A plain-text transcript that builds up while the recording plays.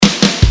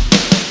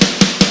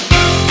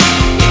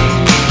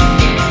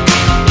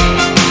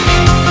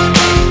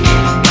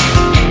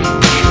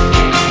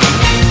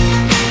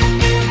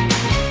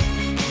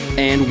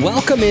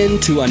Welcome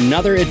into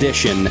another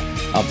edition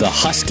of the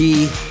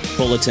Husky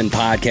Bulletin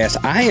Podcast.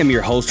 I am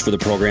your host for the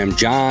program,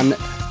 John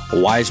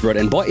Weisbrod.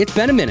 And boy, it's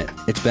been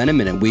a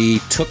minute. We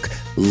took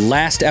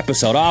last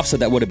episode off, so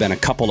that would have been a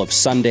couple of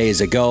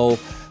Sundays ago.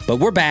 But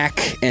we're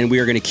back, and we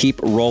are going to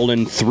keep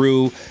rolling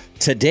through.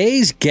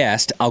 Today's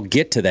guest, I'll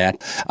get to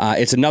that.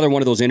 It's another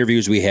one of those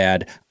interviews we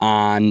had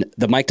on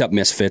the Mic'd Up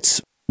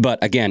Misfits.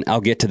 But again,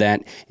 I'll get to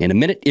that in a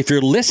minute. If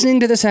you're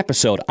listening to this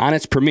episode on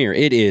its premiere,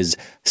 it is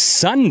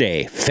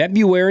Sunday,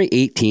 February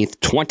 18th,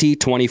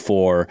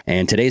 2024.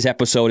 And today's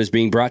episode is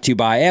being brought to you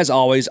by, as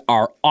always,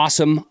 our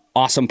awesome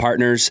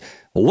partners,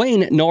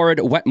 Wayne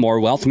Norrid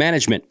Wetmore Wealth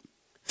Management,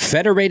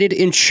 Federated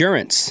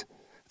Insurance,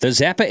 the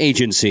Zappa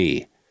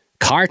Agency,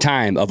 Car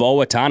Time of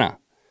Owatonna,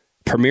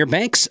 Premier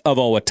Banks of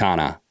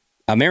Owatonna,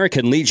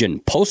 American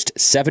Legion Post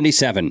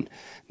 77,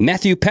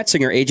 Matthew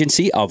Petzinger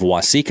Agency of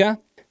Waseca,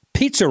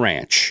 Pizza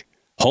Ranch,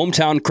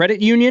 Hometown Credit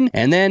Union,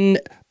 and then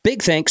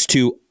big thanks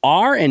to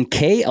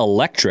R&K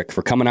Electric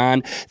for coming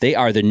on. They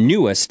are the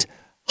newest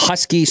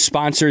Husky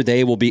sponsor.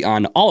 They will be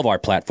on all of our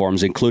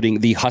platforms, including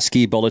the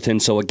Husky Bulletin.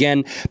 So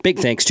again, big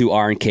thanks to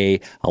R&K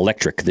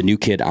Electric, the new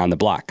kid on the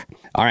block.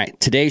 All right,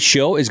 today's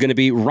show is going to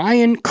be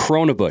Ryan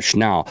KRONEBUSCH.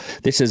 Now,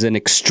 this is an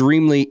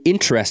extremely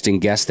interesting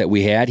guest that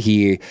we had.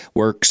 He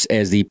works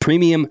as the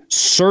premium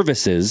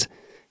services,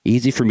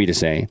 easy for me to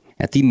say,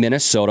 at the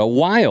Minnesota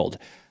Wild.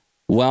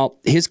 Well,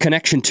 his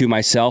connection to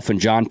myself and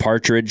John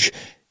Partridge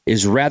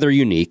is rather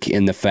unique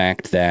in the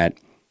fact that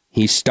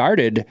he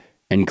started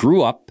and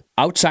grew up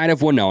outside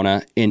of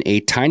Winona in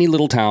a tiny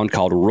little town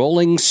called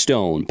Rolling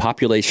Stone,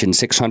 population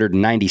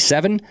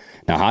 697.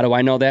 Now, how do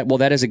I know that? Well,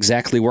 that is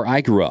exactly where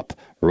I grew up,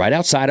 right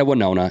outside of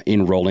Winona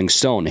in Rolling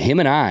Stone. Him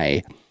and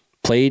I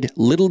played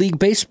Little League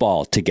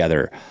Baseball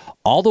together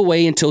all the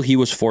way until he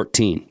was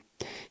 14.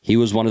 He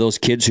was one of those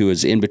kids who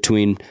was in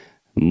between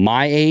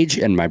my age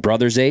and my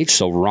brother's age.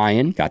 So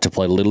Ryan got to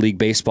play Little League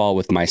Baseball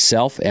with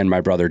myself and my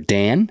brother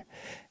Dan.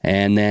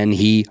 And then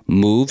he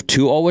moved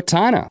to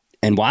Owatonna.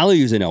 And while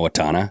he was in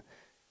Owatonna,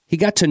 he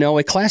got to know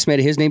a classmate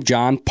of his named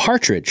John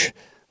Partridge.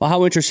 Well,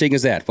 how interesting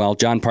is that? Well,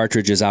 John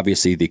Partridge is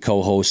obviously the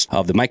co-host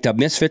of the Mic'd Up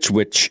Misfits,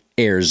 which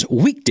airs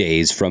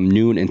weekdays from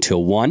noon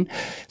until 1.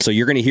 So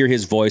you're going to hear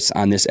his voice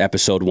on this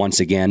episode once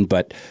again.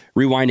 But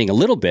rewinding a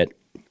little bit,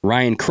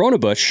 Ryan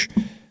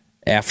KRONEBUSCH,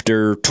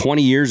 after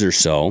 20 years or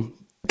so,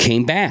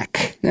 came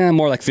back,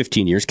 more like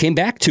 15 years, came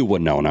back to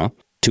Winona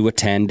to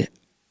attend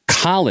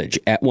college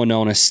at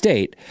Winona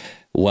State.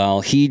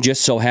 Well, he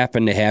just so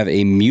happened to have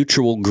a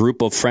mutual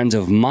group of friends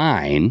of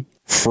mine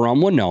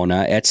from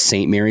Winona at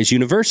St. Mary's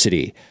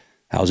University.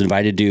 I was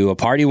invited to a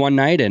party one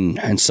night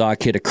and saw a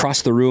kid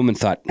across the room and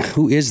thought,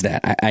 who is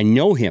that? I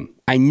know him.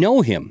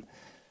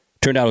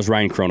 Turned out it was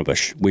Ryan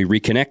KRONEBUSCH. We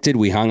reconnected.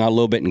 We hung out a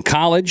little bit in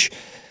college.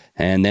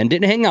 And then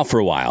didn't hang out for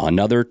a while.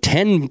 Another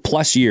 10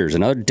 plus years,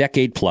 another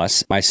decade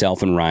plus,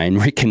 myself and Ryan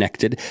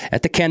reconnected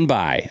at the Ken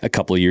By a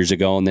couple of years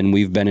ago. And then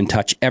we've been in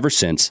touch ever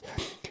since.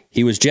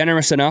 He was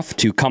generous enough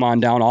to come on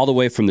down all the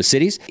way from the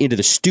cities into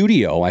the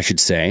studio, I should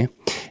say,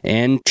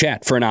 and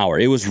chat for an hour.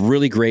 It was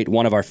really great.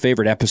 One of our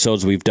favorite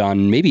episodes we've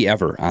done maybe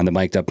ever on the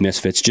Mic'd Up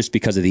Misfits, just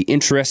because of the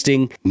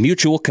interesting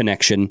mutual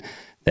connection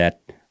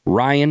that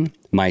Ryan,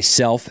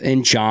 myself,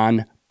 and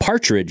John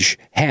Partridge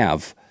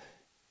have.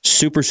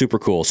 Super, super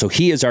cool. So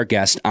he is our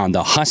guest on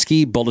the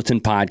Husky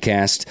Bulletin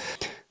Podcast.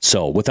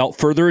 So without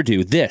further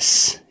ado,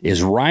 this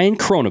is Ryan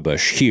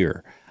KRONEBUSCH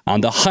here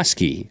on the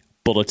Husky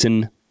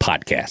Bulletin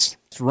Podcast.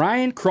 It's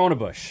Ryan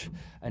KRONEBUSCH,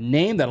 a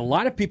name that a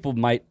lot of people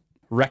might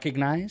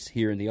recognize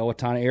here in the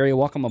Owatonna area.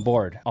 Welcome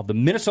aboard of the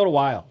Minnesota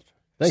Wild.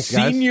 Thanks,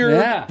 guys.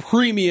 Senior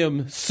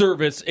Premium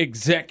Service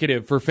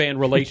Executive for Fan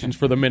Relations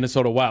for the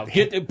Minnesota Wild.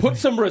 Put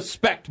some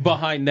respect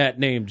behind that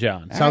name,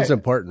 John. Sounds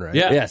important, right?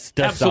 Yeah, Yes,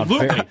 does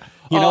absolutely. Sound fair.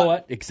 You know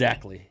what?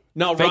 Exactly.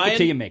 Now, Fake Ryan, it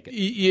till you make it.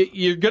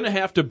 You're going to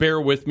have to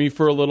bear with me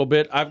for a little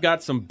bit. I've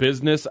got some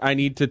business I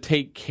need to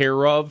take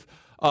care of.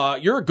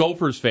 You're a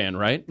Gophers fan,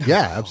 right?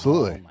 Yeah,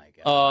 absolutely. Oh, my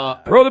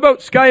God. Row the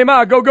boat, Sky and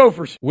Ma, go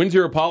Gophers. When's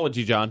your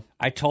apology, John?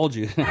 I told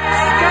you. Sky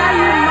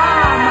you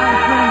ma,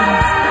 my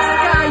friends.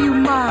 Sky you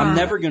ma. I'm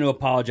never going to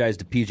apologize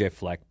to PJ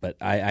Fleck, but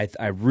I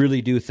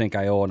really do think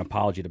I owe an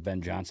apology to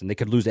Ben Johnson. They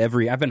could lose I've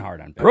been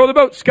hard on Ben. Row the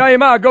boat, Sky and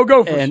Ma, go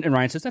Gophers. And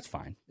Ryan says, that's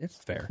fine. It's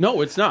fair.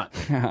 No, it's not.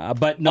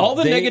 But no, All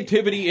the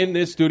negativity in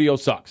this studio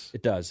sucks.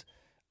 It does.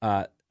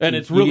 And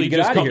it's really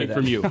just coming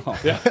from you.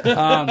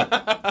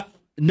 No.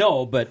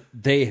 No, but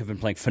they have been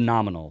playing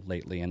phenomenal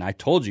lately. And I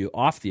told you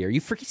off the air.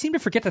 You seem to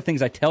forget the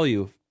things I tell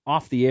you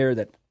off the air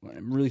that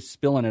I'm really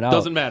spilling it out.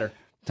 Doesn't matter.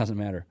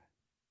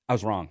 I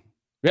was wrong.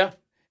 Yeah.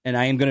 And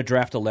I am going to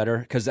draft a letter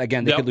because,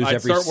 again, they could lose I'd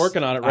every... start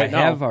working on it right now.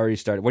 I have already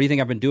started. What do you think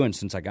I've been doing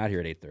since I got here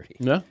at 8:30?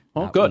 Yeah.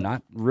 Oh, good.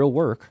 Not real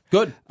work.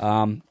 Good.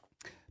 But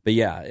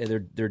yeah,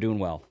 they're doing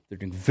well. They're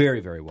doing very,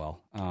 very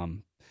well.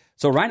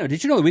 So, Rhino,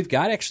 did you know that we've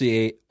got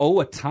actually a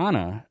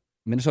Owatonna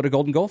Minnesota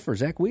Golden Gopher,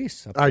 Zach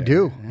Weiss? I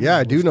do. Yeah,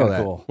 I do know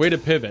that. Cool. Way to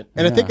pivot.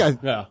 And I think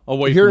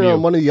away hearing from you.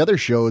 on one of the other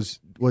shows,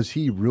 was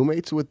he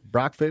roommates with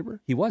Brock Faber?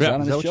 He was Yeah.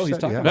 on Is that this what show. you He's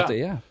said? talking Yeah. about it,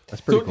 yeah.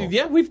 That's pretty So, cool.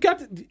 yeah, we've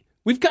got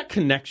We've got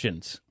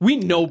connections. We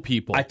know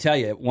people. I tell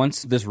you,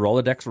 once this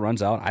Rolodex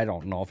runs out, I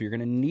don't know if you're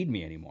going to need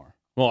me anymore.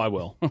 Well, I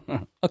will.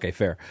 Okay,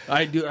 fair.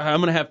 I'm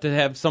going to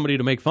have somebody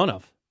to make fun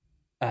of.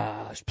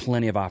 There's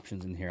plenty of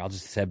options in here. I'll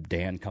just have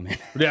Dan come in.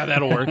 Yeah,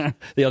 that'll work.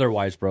 The other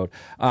wise bro.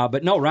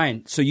 But no,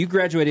 Ryan, so you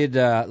graduated,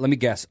 let me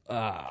guess,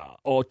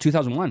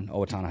 2001,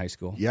 Owatonna High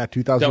School. Yeah, That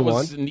 2001.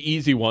 was an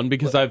easy one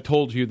because I've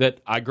told you that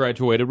I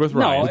graduated with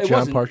Ryan. it John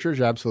wasn't-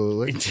 Partridge,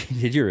 absolutely.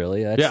 Did you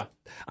really? Yeah.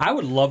 I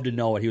would love to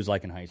know what he was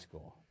like in high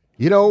school.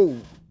 You know,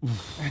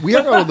 we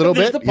have a little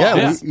There's bit. the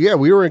pause.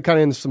 We were kind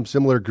of in some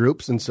similar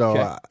groups, and so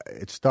Okay.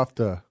 it's tough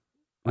to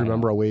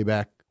remember a way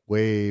back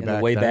In the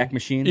then. Wayback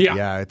Machine? Yeah.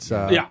 Yeah, it's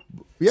Yeah.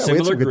 we had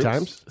Similar some good groups.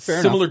 times.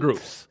 Fair Similar enough.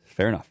 groups.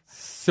 Fair enough.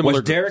 Similar Was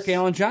groups. Derek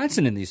Allen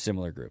Johnson in these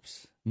similar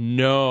groups?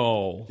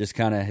 No. Just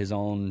kind of his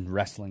own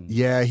wrestling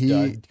Yeah,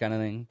 stud kind of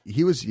thing?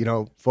 He was,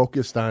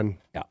 focused on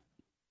Yeah.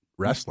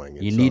 wrestling.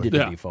 and You so- needed to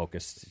Yeah. be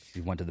focused.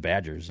 You went to the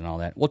Badgers and all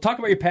that. Well, talk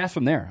about your path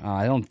from there.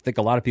 I don't think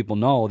a lot of people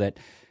know that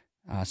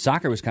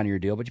soccer was kind of your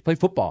deal, but you played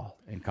football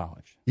in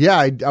college. Yeah,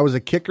 I was a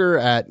kicker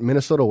at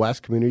Minnesota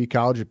West Community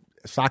College,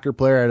 a soccer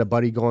player. I had a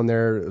buddy going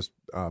there,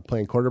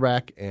 playing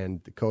quarterback,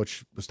 and the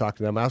coach was talking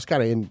to them. I was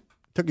kind of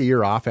took a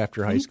year off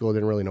after high school,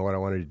 didn't really know what I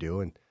wanted to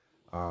do, and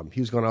he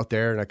was going out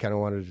there, and I kind of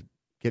wanted to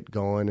get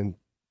going and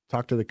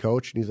talk to the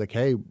coach, and he's like,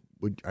 hey,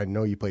 I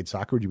know you played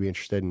soccer. Would you be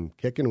interested in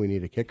kicking? We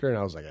need a kicker. And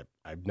I was like,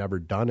 I've never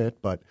done it,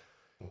 but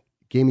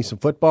gave me some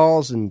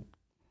footballs and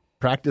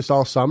practiced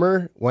all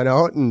summer, went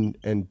out and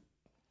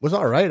was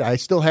all right. I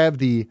still have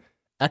the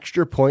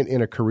extra point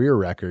in a career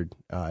record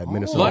at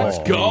Minnesota. Let's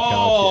West Community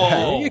College. go.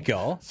 Yeah. There you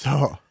go.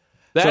 So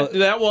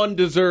That one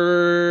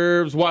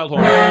deserves Wild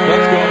Horn.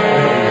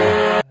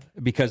 Let's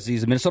Because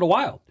he's a Minnesota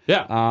Wild. go.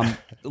 Yeah.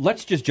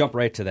 Let's just jump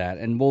right to that,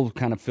 and we'll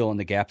kind of fill in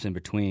the gaps in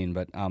between.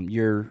 But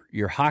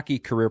your hockey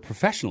career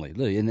professionally,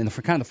 in the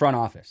kind of the front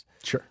office.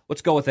 sure.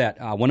 Let's go with that.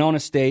 Winona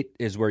State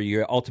is where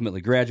you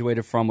ultimately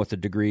graduated from with a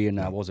degree in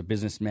what was it,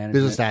 business management?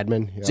 Business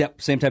admin. Yeah.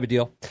 Yep, same type of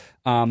deal.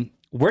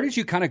 Where did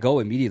you kind of go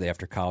immediately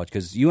after college?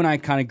 Because you and I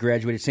kind of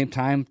graduated same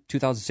time,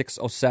 2006,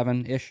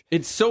 07-ish.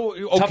 It's so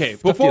okay.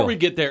 Tough Before deal. we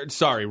get there,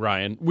 sorry,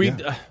 Ryan.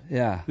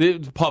 Yeah. The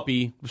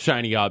puppy,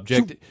 shiny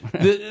object.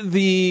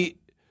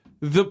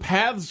 The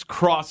paths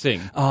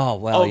crossing. Oh,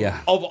 well, of, yeah.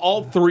 Of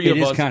all three It of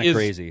is us kinda is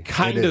crazy.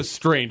 kind It of is.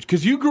 strange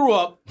because you grew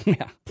up.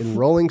 In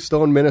Rolling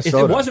Stone, If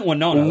Minnesota. it wasn't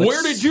Winona.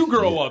 Where did you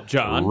grow up,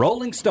 John?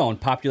 Rolling Stone,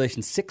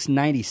 population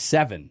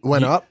 697.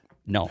 Went up.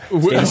 No, stay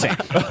the same.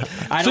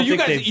 I So don't you think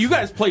guys they've- you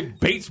guys played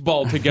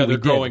baseball together We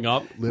did. growing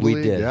up. Literally,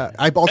 We did. Yeah.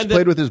 I also And then-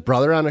 played with his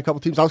brother on a couple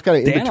teams. I was kind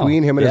of in Dano,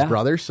 between him and yeah. his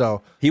brother,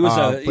 so He was,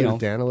 played you know-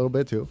 with Dan a little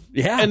bit too.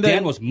 Yeah, And Dan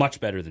then- was much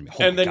better than me.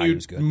 And then God, he you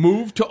was good.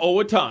 moved to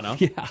Owatonna,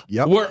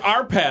 Yep. where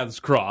our paths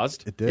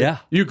crossed. It did. Yeah.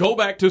 You go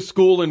back to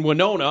school in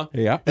Winona.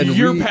 Yeah. And And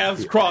your we-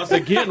 paths cross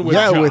again with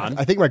yeah, John.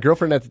 I think my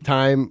girlfriend at the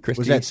time was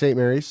Christy. at St.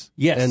 Mary's.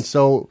 Yes. And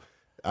so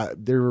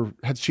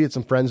she had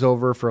some friends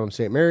over from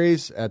St.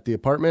 Mary's at the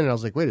apartment, and I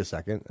was like, wait a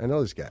second, I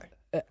know this guy.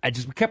 I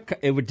just kept.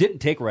 It didn't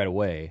take right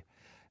away,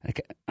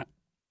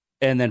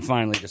 and then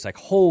finally, just like,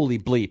 holy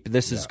bleep,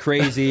 this is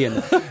crazy. And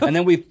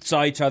then we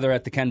saw each other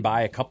at the Ken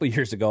By a couple of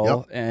years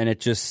ago, Yep. and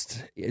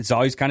it's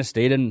always kind of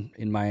stayed in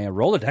my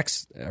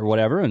Rolodex or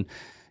whatever, and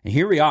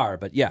here we are.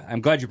 But yeah,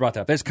 I'm glad you brought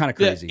that up. That's kind of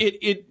Yeah, crazy.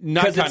 it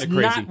not Because kind it's of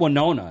crazy. not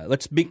Winona.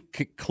 Let's be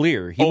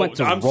clear. He went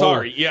to. I'm Roll-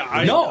 sorry. Yeah,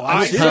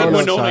 I serious. said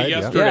Winona Outside, yeah.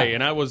 yesterday, Yeah.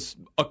 and I was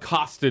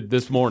accosted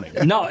this morning.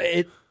 No,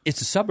 it's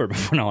a suburb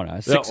of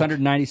Winona.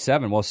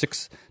 697. Well,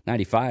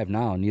 695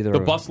 now. Neither The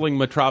of- bustling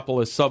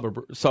metropolis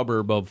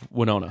suburb of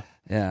Winona.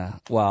 Yeah.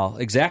 Well,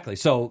 exactly.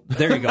 So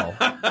there you go.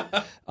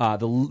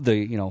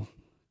 The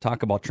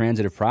talk about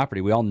transitive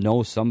property. We all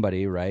know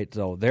somebody, right?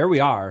 So there we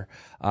are.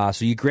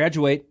 So you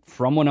graduate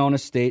from Winona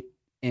State,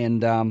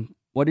 and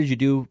what did you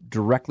do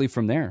directly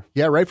from there?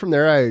 Yeah, right from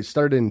there, I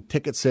started in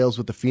ticket sales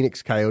with the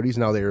Phoenix Coyotes,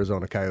 now the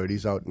Arizona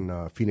Coyotes, out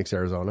in Phoenix,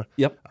 Arizona.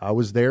 Yep. I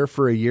was there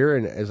for a year,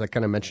 and as I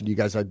kind of mentioned to you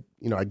guys, I'd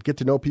get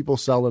to know people,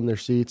 sell them their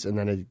seats, and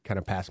then I'd kind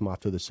of pass them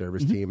off to the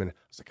service team. And I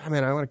was like, oh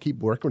man, I want to keep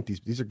working with these.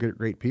 These are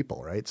great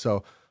people, right?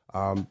 So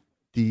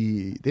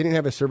they didn't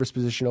have a service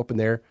position open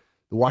there.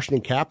 The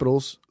Washington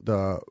Capitals,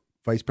 the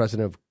vice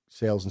president of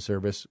sales and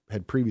service,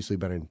 had previously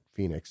been in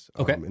Phoenix.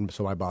 Okay. And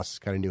so my bosses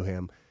kind of knew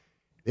him.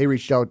 He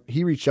reached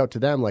out to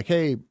them like,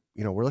 hey,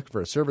 we're looking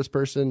for a service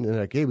person. And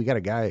they're like, hey, we got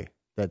a guy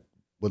that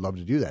would love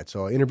to do that.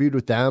 So I interviewed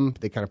with them.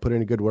 They kind of put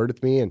in a good word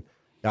with me and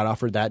got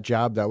offered that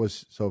job. That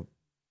was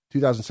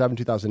 2007,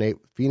 2008,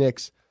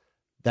 Phoenix.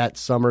 That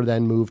summer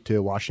then moved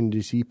to Washington,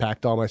 D.C.,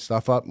 packed all my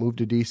stuff up, moved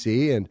to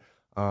D.C., and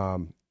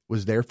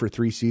was there for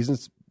 3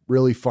 seasons.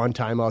 Really fun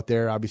time out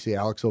there. Obviously,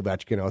 Alex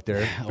Ovechkin out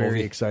there,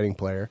 very exciting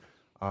player.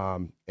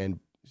 And,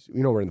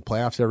 we're in the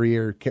playoffs every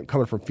year.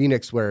 Coming from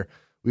Phoenix, where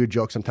we would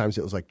joke sometimes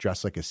it was like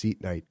dressed like a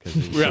seat night because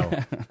it was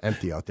so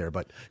empty out there.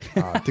 But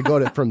to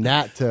go from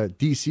that to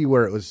D.C.,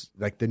 where it was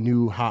like the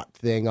new hot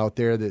thing out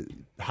there, that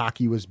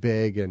hockey was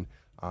big and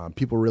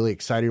people were really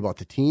excited about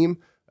the team.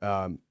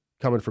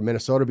 Coming from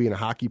Minnesota, being a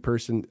hockey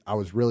person, I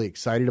was really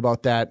excited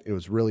about that. It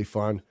was really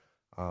fun.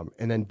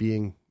 And then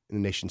being in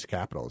the nation's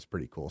capital is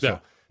pretty cool. Yeah.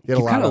 So Did a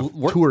You lot kinda of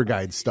work- tour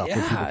guide stuff.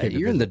 when people Yeah, came to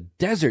you're in the visit.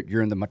 desert,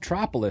 you're in the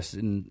metropolis,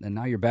 and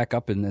now you're back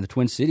up in the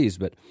Twin Cities.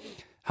 But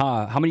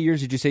how many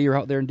years did you say you were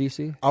out there in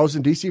D.C.? I was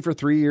in D.C. for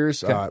 3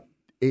 years,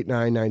 8,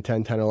 9, 9,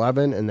 10, 10,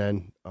 11, and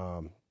then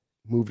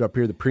moved up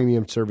here. The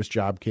premium service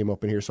job came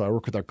open here, so I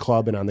work with our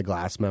club and on the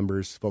glass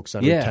members, focus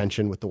on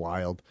retention with the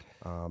Wild.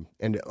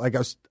 And like I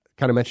was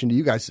kind of mentioned to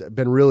you guys, I've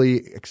been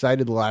really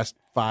excited the last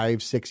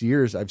 5, 6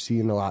 years. I've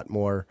seen a lot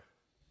more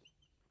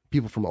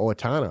people from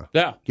Owatonna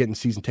getting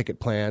season ticket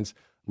plans.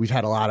 We've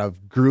had a lot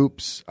of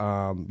groups,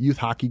 youth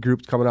hockey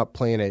groups coming up,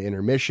 playing at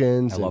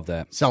intermissions. I love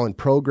that. Selling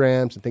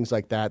programs and things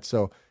like that.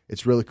 So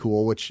it's really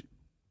cool, which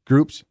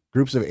groups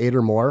of 8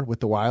 or more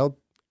with the Wild,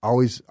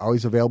 always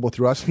available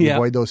through us. If you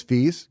avoid those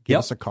fees, give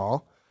us a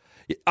call.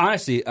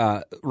 Honestly,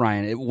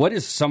 Ryan, what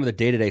is some of the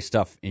day-to-day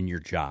stuff in your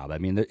job? I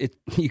mean,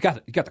 you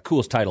got the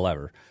coolest title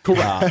ever.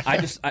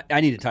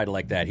 I need a title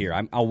like that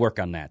here. I'll work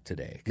on that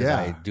today because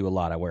I do a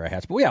lot. I wear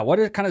hats. But yeah, what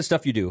is kind of the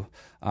stuff you do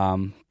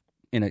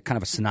in a kind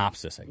of a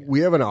synopsis, I guess?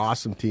 We have an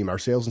awesome team. Our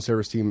sales and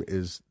service team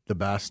is the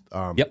best.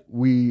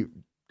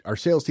 Our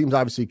sales team's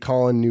obviously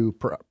calling new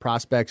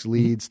prospects,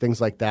 leads,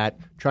 things like that,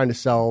 trying to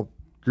sell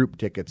group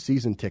tickets,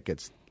 season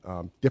tickets,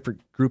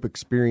 different group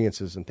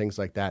experiences and things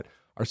like that.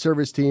 Our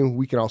service team,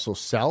 we can also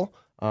sell,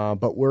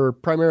 but we're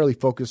primarily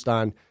focused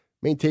on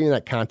maintaining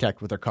that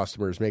contact with our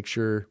customers, make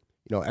sure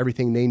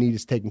everything they need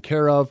is taken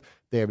care of.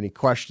 If they have any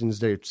questions,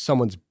 there's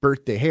someone's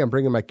birthday. Hey, I'm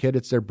bringing my kid.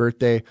 It's their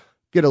birthday.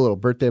 Get a little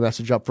birthday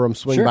message up for them.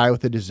 Swing by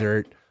with a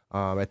dessert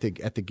at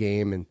the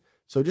game, and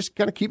so just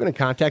kind of keeping in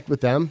contact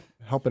with them,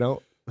 helping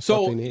out with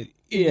what they need.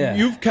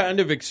 You've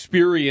kind of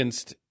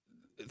experienced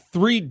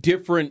 3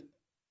 different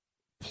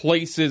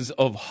places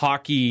of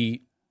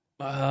hockey.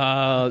 2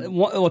 of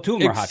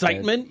them are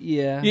excitement,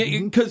 hotbed.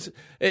 because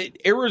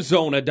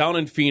Arizona down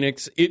in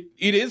Phoenix, it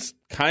is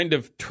kind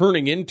of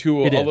turning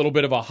into a little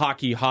bit of a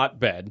hockey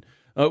hotbed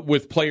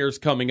with players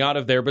coming out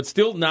of there, but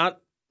still not.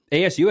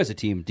 ASU as a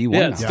team, D1.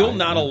 Yeah, still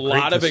not a Great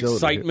lot of facility.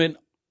 excitement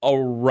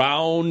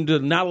around,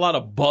 not a lot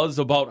of buzz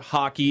about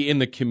hockey in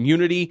the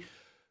community.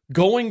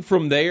 Going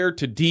from there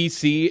to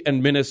DC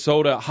and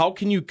Minnesota, how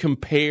can you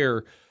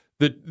compare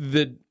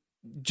the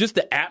just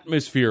the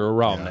atmosphere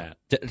around that?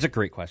 It's a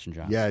great question,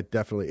 John. Yeah,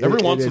 definitely.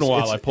 Every once in a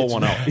while, I pull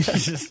one out.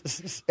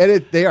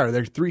 And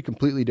they're 3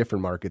 completely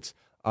different markets.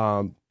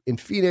 In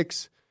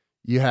Phoenix,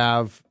 you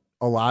have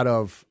a lot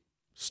of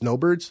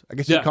snowbirds, I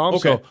guess you call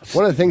them. Okay. So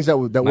one of the things that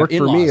worked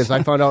for me in-laws. is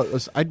I found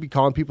out I'd be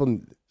calling people,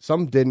 and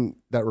some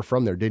that were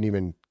from there didn't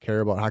even care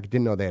about hockey,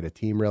 didn't know they had a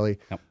team really.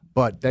 Yep.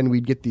 But then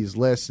we'd get these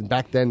lists, and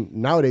back then,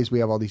 nowadays we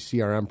have all these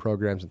CRM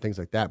programs and things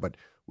like that. But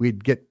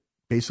we'd get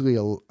basically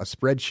a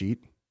spreadsheet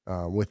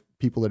with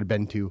people that had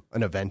been to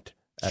an event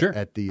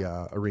at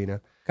the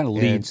arena. Kind of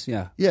leads,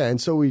 yeah. Yeah, and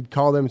so we'd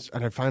call them,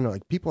 and I'd find out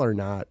like people they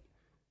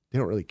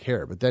don't really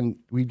care. But then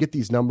we'd get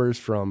these numbers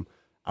from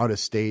out of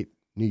state,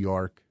 New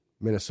York,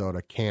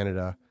 Minnesota,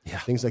 Canada,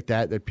 things like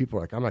that people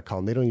are like, I'm not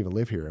calling. They don't even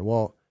live here. And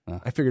well,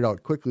 I figured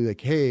out quickly,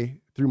 like, hey,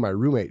 through my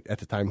roommate at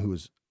the time who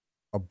was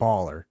a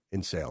baller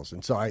in sales.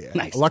 And so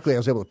luckily I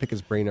was able to pick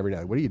his brain every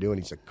night. What are you doing?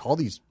 He's like, call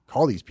these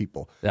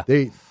people. Yeah.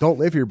 They don't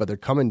live here, but they're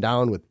coming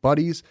down with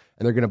buddies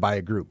and they're going to buy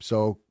a group.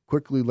 So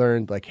quickly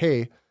learned like,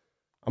 hey,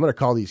 I'm going to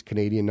call these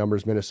Canadian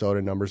numbers,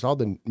 Minnesota numbers, all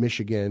the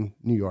Michigan,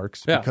 New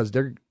Yorks, because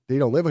they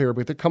don't live here,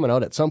 but they're coming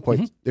out at some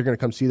point. Mm-hmm. They're going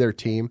to come see their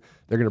team.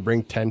 They're going to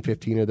bring 10,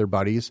 15 of their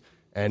buddies,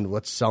 and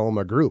let's sell them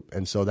a group.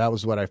 And so that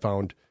was what I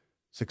found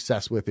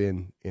success with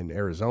in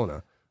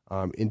Arizona.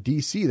 In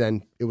D.C.,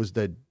 then it was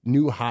the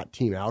new hot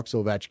team, Alex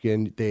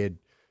Ovechkin.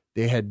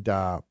 They had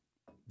the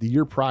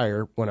year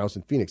prior when I was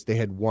in Phoenix, they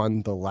had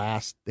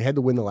They had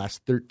to win the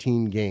last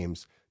 13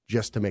 games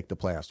just to make the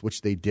playoffs,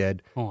 which they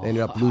did. They ended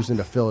up losing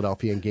to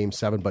Philadelphia in Game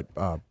 7, but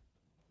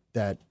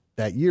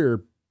that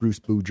year, Bruce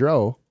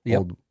Boudreau,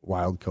 old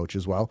Wild coach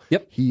as well.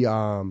 Yep.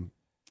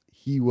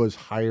 He was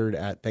hired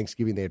at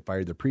Thanksgiving. They had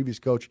fired their previous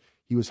coach.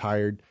 He was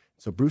hired.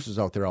 So Bruce was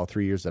out there all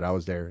 3 years that I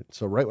was there.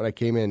 So right when I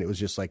came in, it was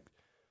just like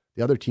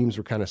the other teams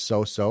were kind of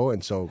so-so,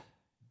 and so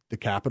the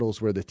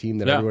Capitals were the team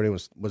that everybody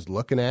was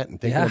looking at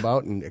and thinking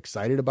about and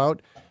excited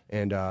about.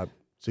 And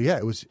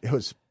it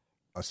was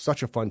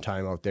such a fun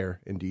time out there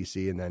in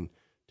D.C., and then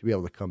to be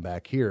able to come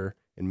back here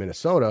in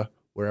Minnesota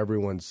where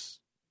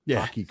everyone's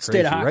hockey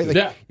crazy, right?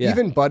 Like,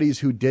 even buddies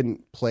who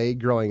didn't play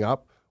growing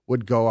up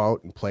would go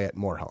out and play at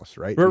Morehouse,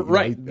 right?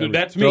 Right.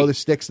 That's me. Throw the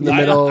sticks in the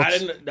middle. I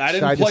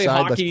didn't play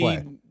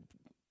hockey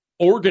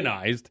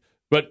organized,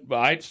 but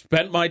I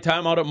spent my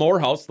time out at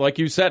Morehouse, like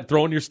you said,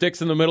 throwing your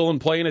sticks in the middle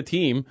and playing a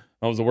team.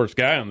 I was the worst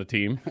guy on the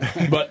team,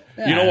 but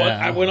you know what?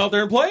 I went out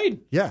there and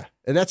played. Yeah,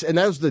 and that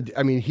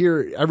was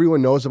here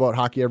everyone knows about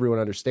hockey. Everyone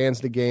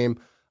understands the game.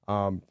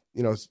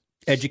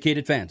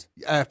 Educated fans.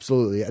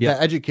 Absolutely. Yep.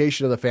 The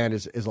education of the fan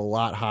is a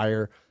lot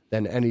higher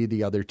than any of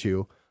the other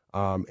two.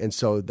 And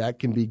so that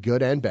can be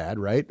good and bad,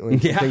 right? When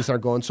things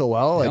aren't going so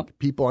well,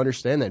 people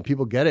understand that and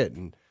people get it.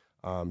 And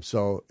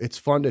so it's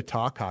fun to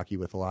talk hockey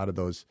with a lot of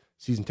those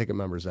season ticket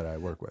members that I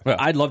work with. Well,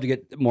 I'd love to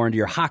get more into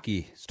your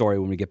hockey story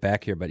when we get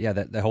back here. But yeah,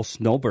 that whole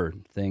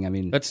snowbird thing, I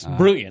mean. That's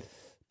brilliant.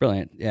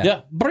 Brilliant. Yeah.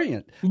 Yeah.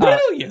 Brilliant.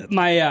 Brilliant.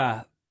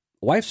 My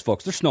wife's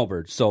folks, they're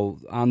snowbirds. So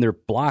on their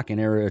block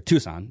in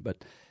Tucson,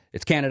 but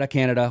it's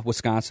Canada,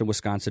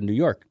 Wisconsin, New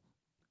York.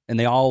 And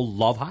they all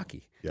love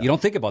hockey. Yeah. You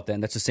don't think about that.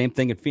 And that's the same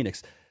thing in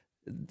Phoenix.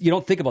 You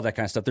don't think about that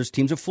kind of stuff. There's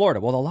teams in Florida.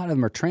 Well, a lot of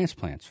them are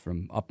transplants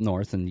from up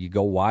north, and you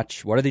go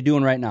watch. What are they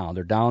doing right now?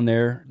 They're down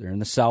there. They're in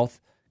the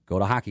South. Go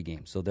to hockey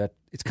games. So that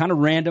it's kind of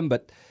random,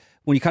 but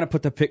when you kind of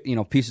put the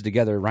pieces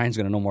together, Ryan's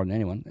going to know more than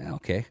anyone.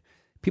 Okay.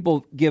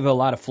 People give a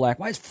lot of flack.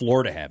 Why does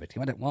Florida have it?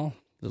 Well,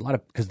 there's a lot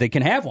of because they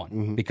can have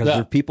one because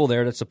there are people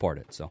there that support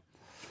it. So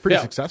pretty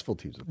successful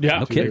teams.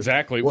 Yeah,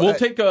 exactly. Well,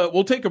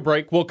 we'll take a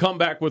break. We'll come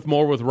back with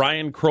more with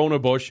Ryan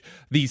KRONEBUSCH,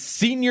 the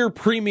Senior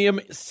Premium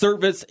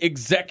Service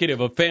Executive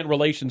of Fan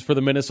Relations for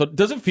the Minnesota.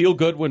 Does it feel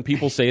good when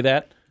people say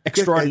that?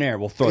 Extraordinaire.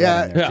 We'll throw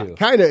that in there, too.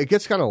 Kind of. It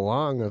gets kind of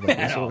long.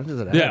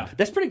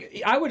 That's pretty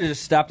good. I would have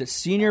just stopped at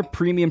Senior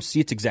Premium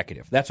Seats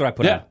Executive. That's what I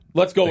put on.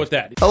 Let's go with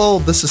that. Hello,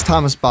 this is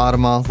Thomas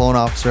Bodema, loan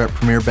officer at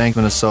Premier Bank,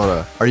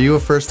 Minnesota. Are you a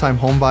first-time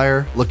home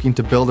buyer looking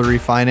to build or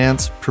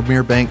refinance?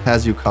 Premier Bank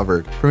has you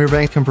covered. Premier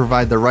Bank can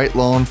provide the right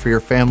loan for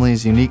your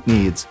family's unique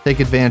needs. Take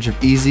advantage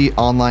of easy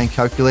online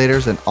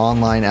calculators and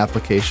online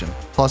application,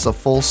 plus a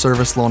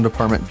full-service loan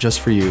department just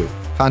for you.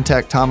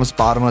 Contact Thomas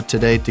Bodema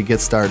today to get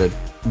started.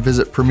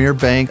 Visit Premier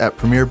Bank at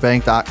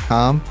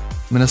premierbank.com.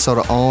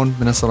 Minnesota-owned,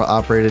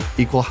 Minnesota-operated,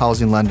 equal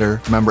housing lender,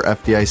 member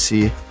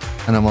FDIC,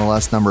 and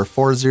MLS number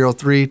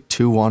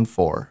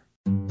 403214.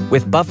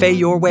 With Buffet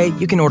Your Way,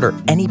 you can order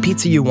any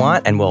pizza you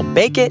want, and we'll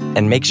bake it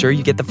and make sure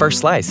you get the first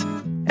slice.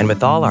 And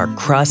with all our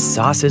crusts,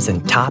 sauces,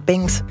 and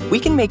toppings, we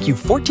can make you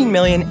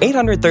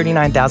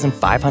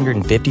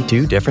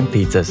 14,839,552 different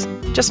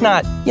pizzas. Just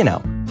not,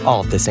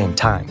 all at the same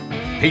time.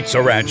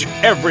 Pizza Ranch,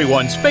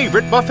 everyone's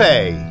favorite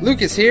buffet.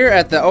 Lucas here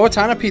at the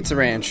Owatonna Pizza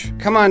Ranch.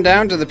 Come on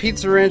down to the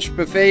Pizza Ranch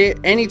buffet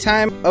any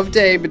time of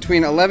day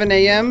between 11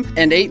 a.m.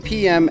 and 8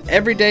 p.m.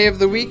 every day of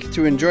the week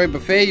to enjoy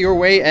Buffet Your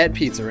Way at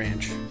Pizza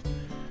Ranch.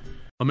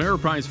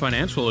 Ameriprise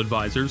Financial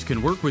Advisors can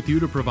work with you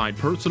to provide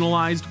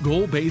personalized,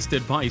 goal-based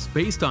advice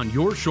based on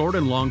your short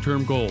and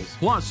long-term goals.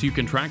 Plus, you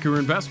can track your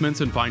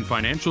investments and find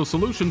financial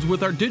solutions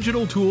with our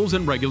digital tools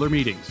and regular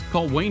meetings.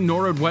 Call Wayne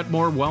Norrid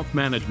Wetmore Wealth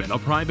Management, a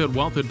private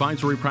wealth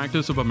advisory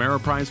practice of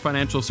Ameriprise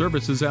Financial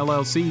Services,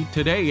 LLC,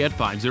 today at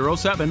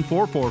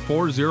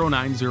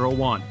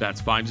 507-444-0901.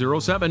 That's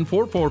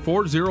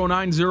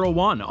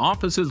 507-444-0901.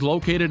 Office is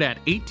located at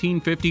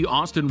 1850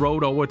 Austin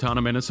Road,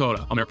 Owatonna,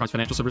 Minnesota. Ameriprise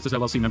Financial Services,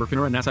 LLC, member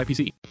FINRA and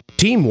SIPC.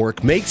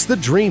 Teamwork makes the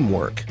dream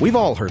work. We've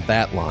all heard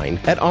that line.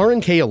 At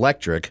R&K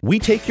Electric, we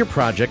take your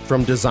project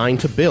from design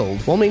to build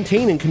while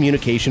maintaining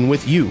communication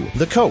with you,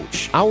 the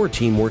coach. Our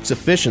team works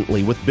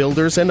efficiently with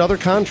builders and other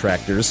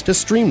contractors to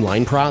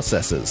streamline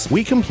processes.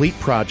 We complete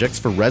projects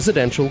for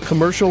residential,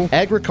 commercial,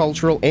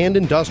 agricultural, and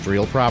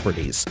industrial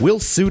properties. We'll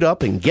suit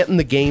up and get in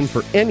the game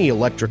for any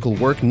electrical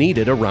work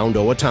needed around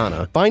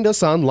Owatonna. Find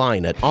us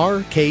online at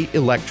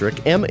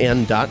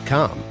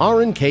rkelectricmn.com.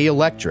 R&K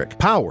Electric,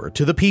 power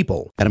to the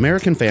people. At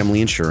American Family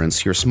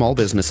Insurance, your small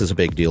business is a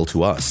big deal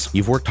to us.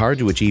 You've worked hard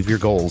to achieve your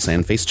goals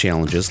and face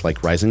challenges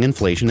like rising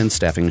inflation and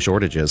staffing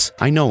shortages.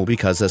 I know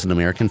because as an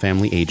American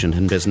Family agent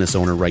and business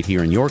owner right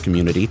here in your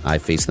community,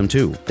 I've faced them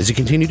too. As you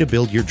continue to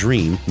build your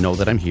dream, know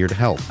that I'm here to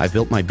help. I've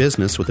built my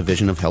business with a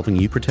vision of helping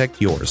you protect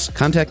yours.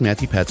 Contact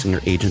Matthew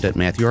Petzinger, agent at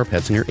Matthew R.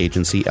 Petzinger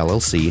Agency,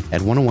 LLC,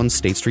 at 101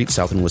 State Street,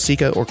 South in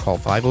Waseca, or call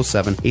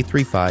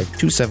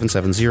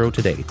 507-835-2770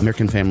 today.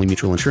 American Family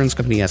Mutual Insurance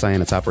Company, SI,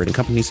 and its operating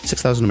companies,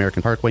 6000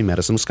 American Parkway,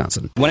 Madison, Wisconsin.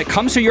 When it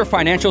comes to your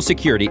financial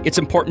security, it's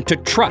important to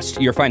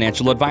trust your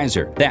financial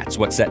advisor. That's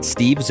what sets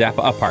Steve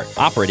Zappa apart.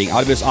 Operating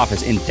out of his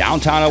office in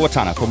downtown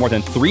Owatonna for more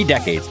than 3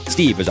 decades,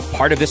 Steve is a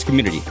part of this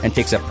community and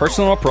takes a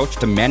personal approach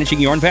to managing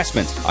your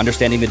investments,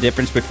 understanding the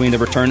difference between the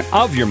return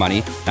of your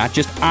money, not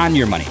just on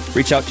your money.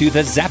 Reach out to the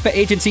Zappa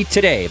Agency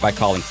today by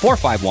calling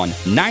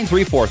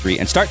 451-9343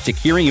 and start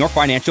securing your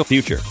financial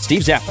future.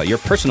 Steve Zappa, your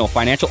personal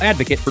financial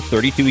advocate for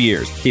 32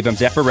 years. Steve M.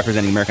 Zappa,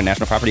 representing American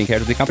National Property and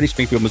Casualty Company,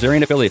 Springfield, Missouri,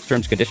 and affiliates.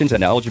 Terms, conditions,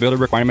 and eligibility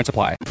requirements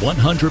apply.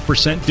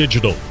 100%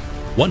 digital,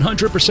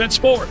 100%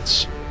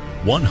 sports,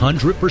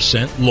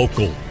 100%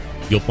 local.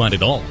 You'll find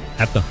it all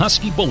at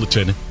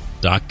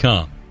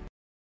thehuskybulletin.com.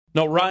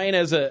 Now, Ryan,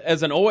 as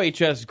an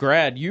OHS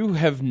grad, you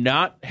have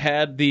not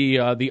had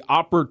the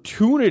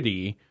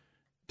opportunity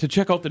to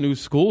check out the new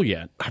school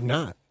yet. I'm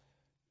not.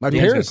 My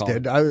parents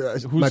did.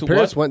 My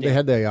parents went. They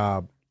had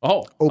the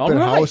open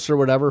house or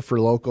whatever for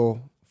the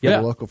local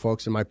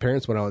folks, and my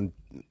parents went out and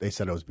they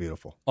said it was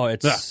beautiful. Oh,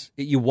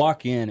 you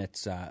walk in,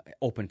 it's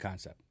open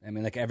concept. I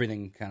mean, like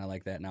everything kind of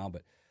like that now,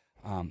 but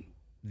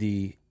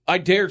I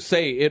dare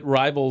say it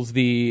rivals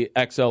the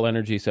XL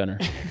Energy Center.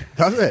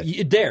 Does it?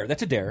 You dare.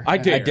 That's a dare. I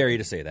dare you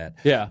to say that.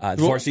 Yeah.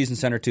 The Four Seasons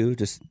Center, too,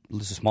 just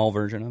a small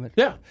version of it.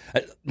 Yeah.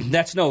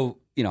 That's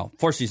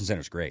Four Seasons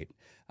Center is great.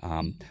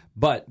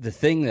 But the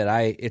thing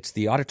that it's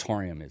the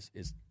auditorium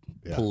is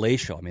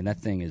palatial. I mean, that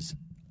thing is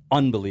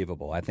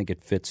unbelievable. I think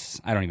it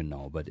fits. I don't even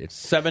know, but it's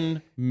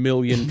 7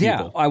 million people.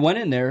 Yeah, I went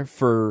in there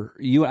for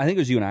you. I think it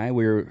was you and I.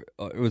 We were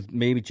with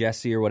maybe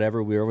Jesse or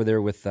whatever. We were over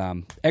there with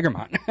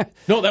Egremont.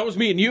 No, that was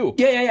me and you.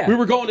 Yeah. We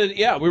were going to.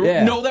 Yeah, we were.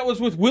 Yeah. No, that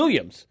was with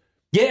Williams.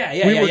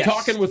 Yeah. We were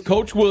talking with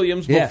Coach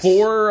Williams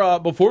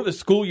before the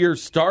school year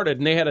started,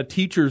 and they had a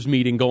teachers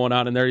meeting going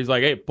on in there. He's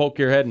like, "Hey, poke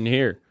your head in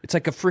here." It's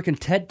like a freaking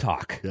TED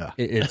Talk. Yeah,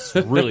 it's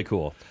really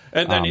cool.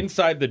 And then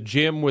inside the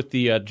gym with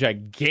the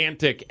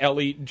gigantic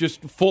LED,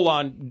 just full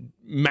on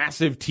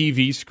massive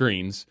TV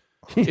screens.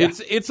 Yeah.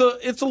 It's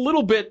a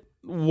little bit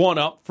one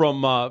up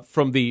from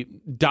the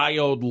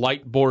diode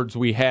light boards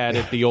we had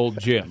at the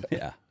old gym.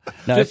 Yeah,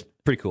 no, it's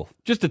pretty cool.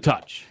 Just a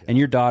touch. And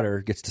your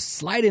daughter gets to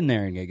slide in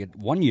there and get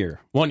 1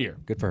 year. 1 year.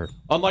 Good for her.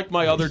 Unlike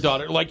my other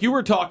daughter, like you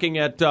were talking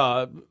at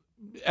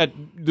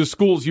the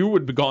schools you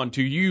would have gone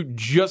to, you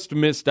just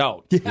missed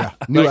out. Yeah.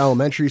 New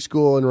elementary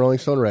school in Rolling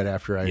Stone right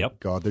after I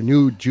got there.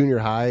 New junior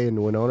high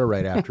in Winona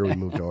right after we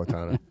moved to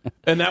Owatonna.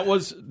 And that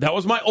was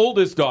my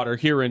oldest daughter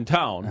here in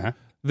town. Uh-huh.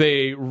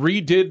 They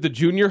redid the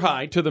junior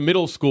high to the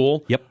middle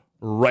school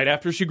right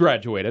after she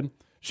graduated.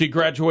 She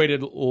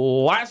graduated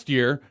last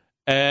year,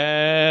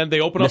 and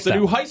they opened up the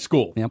new high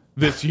school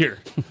this year.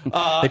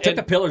 They took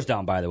the pillars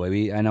down, by the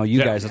way. I know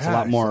you guys, it's a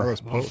lot more.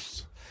 Those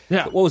posts.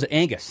 Yeah. What was it?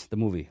 Angus, the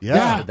movie.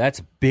 Yeah. That's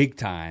a big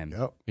time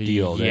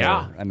deal there.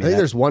 Yeah. I think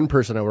there's one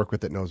person I work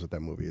with that knows what that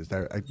movie is.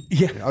 I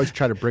always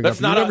try to bring up.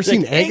 You've never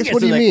seen Angus?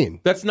 What do you mean?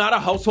 That's not a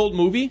household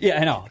movie?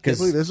 Yeah, I know. It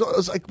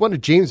was like one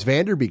of James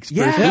Vanderbeek's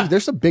first movies.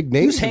 There's some big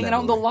names. He was hanging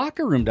out in the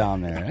locker room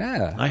down there.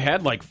 Yeah. I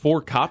had like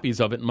 4 copies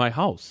of it in my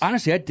house.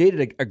 Honestly, I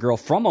dated a girl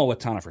from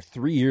Owatonna for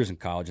 3 years in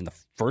college, and the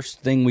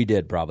first thing we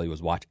did probably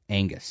was watch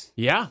Angus.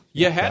 Yeah,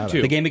 you had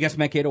to. The game against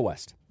Mankato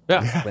West.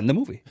 Yeah. In the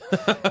movie.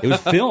 It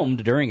was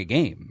filmed during a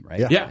game,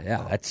 right?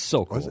 Yeah. That's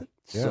so cool. Was it?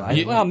 So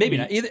well, maybe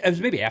not. It was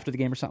maybe after the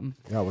game or something.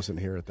 Yeah, I wasn't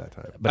here at that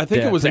time. But I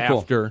think it was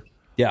after. Cool.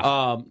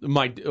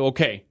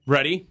 Yeah.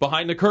 Ready?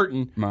 Behind the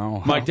curtain.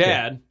 My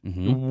dad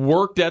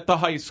worked at the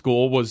high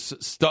school, was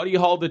study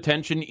hall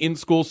detention,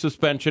 in-school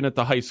suspension at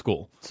the high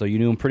school. So you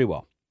knew him pretty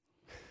well.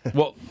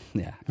 Well,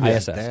 yeah.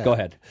 ISS. Dad. Go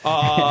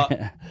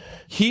ahead.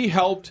 He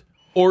helped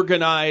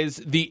organize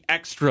the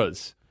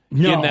extras.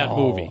 In that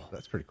movie.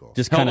 That's pretty cool.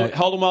 Just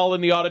held them all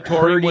in the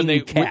auditorium when they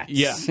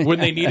when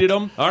they needed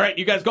them. All right,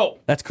 you guys go.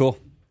 That's cool.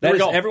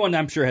 Everyone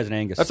I'm sure has an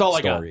Angus That's all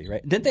story,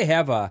 right? Didn't they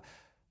have a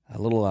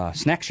little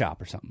snack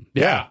shop or something?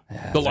 Yeah.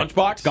 The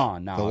lunchbox? It's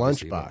gone now. The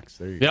lunchbox.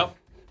 There you go. Yep.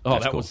 Oh,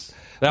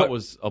 that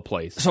was a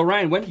place. So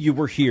Ryan, when you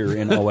were here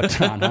in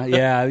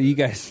Owatonna, you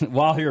guys,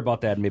 well, I'll hear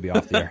about that maybe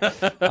off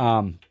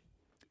the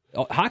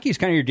air. Hockey is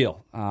kind of your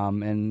deal,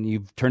 and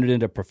you've turned it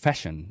into a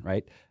profession,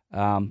 right?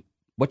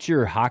 What's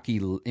your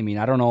hockey? I mean,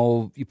 I don't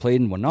know. You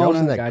played in Winona. That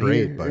wasn't that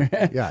great,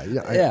 but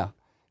yeah.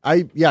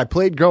 I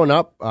played growing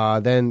up.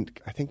 Then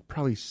I think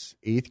probably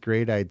 8th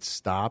grade I'd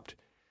stopped.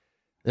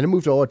 Then I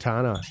moved to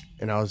Owatonna,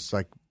 and I was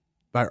like,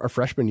 our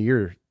freshman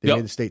year they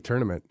made the state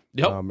tournament.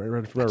 Yep. I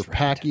remember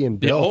Packy and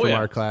Bill from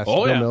our class.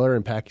 Bill Miller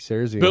and Packy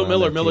Sarzi. Bill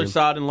Miller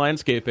Sod and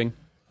landscaping.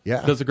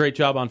 Yeah, does a great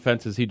job on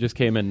fences. He just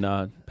came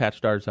and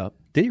patched ours up.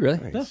 Did he really?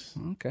 Nice.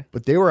 Yeah. Okay.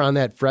 But they were on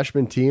that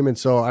freshman team, and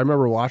so I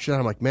remember watching it.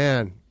 I'm like,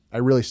 man, I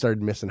really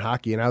started missing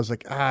hockey, and I was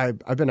like,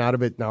 I've been out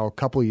of it now a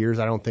couple of years.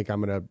 I don't think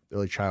I'm going to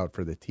really try out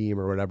for the team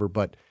or whatever.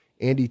 But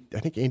I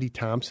think Andy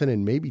Thompson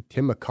and maybe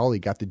Tim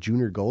McCulley got the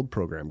junior gold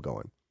program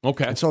going.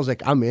 Okay. And so I was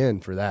like, I'm in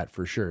for that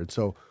for sure. And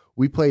so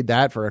we played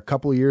that for a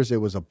couple of years.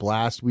 It was a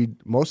blast.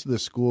 Most of the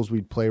schools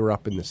we'd play were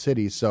up in the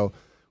city, so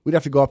we'd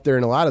have to go up there,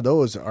 and a lot of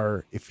those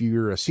are, if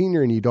you're a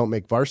senior and you don't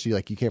make varsity,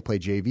 like you can't play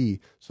JV,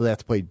 so they have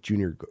to play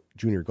junior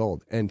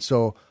gold. And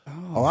so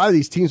a lot of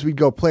these teams we'd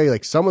go play,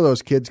 like some of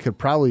those kids could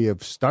probably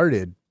have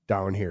started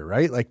down here,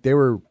 right? Like they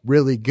were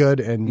really good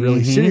and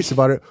really serious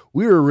about it.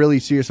 We were really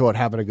serious about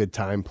having a good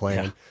time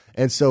playing. Yeah.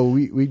 And so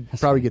we'd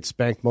probably get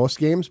spanked most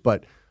games,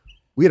 but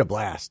we had a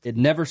blast. It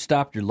never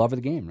stopped your love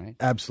of the game, right?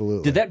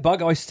 Absolutely. Did that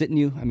bug always sit in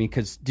you? I mean,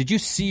 because did you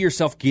see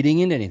yourself getting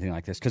into anything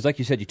like this? Because like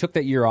you said, you took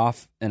that year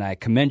off, and I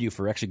commend you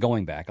for actually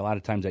going back. A lot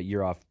of times that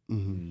year off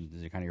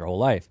is kind of your whole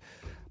life.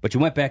 But you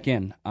went back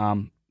in.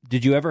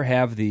 Did you ever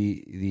have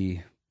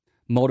the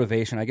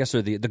motivation, I guess,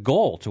 or the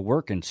goal to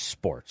work in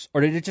sports?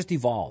 Or did it just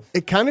evolve?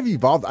 It kind of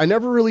evolved. I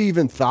never really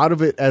even thought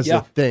of it as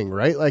a thing,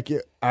 right? Like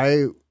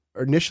I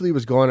initially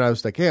was going, I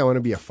was like, hey, I want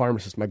to be a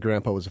pharmacist. My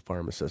grandpa was a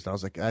pharmacist. I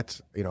was like, I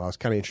was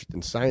kind of interested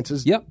in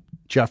sciences. Yep.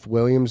 Jeff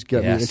Williams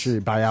got me interested in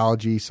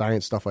biology,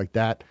 science, stuff like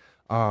that.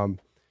 And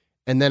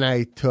then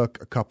I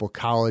took a couple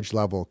college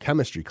level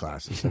chemistry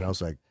classes, and I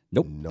was like,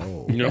 Nope.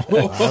 No. I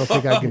don't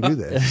think I can do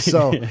this.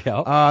 So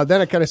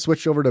then I kind of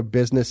switched over to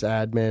business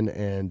admin,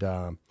 and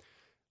I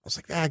was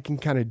like, I can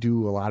kind of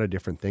do a lot of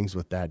different things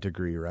with that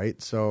degree,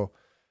 right? So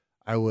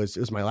it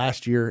was my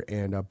last year,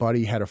 and a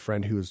buddy had a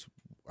friend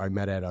I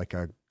met at like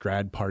a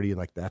grad party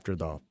like after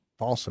the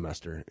fall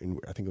semester, and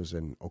I think it was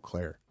in Eau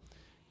Claire.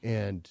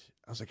 And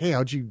I was like, hey,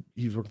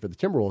 he was working for the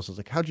Timberwolves. I was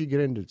like, how'd you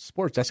get into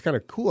sports? That's kind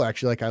of cool,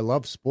 actually. Like, I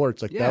love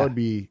sports. Like, that would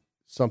be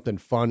something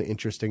fun,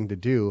 interesting to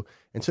do.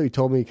 And so he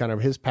told me kind of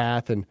his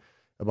path, and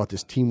about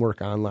this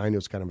Teamwork Online. It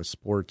was kind of a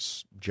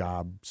sports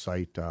job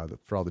site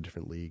for all the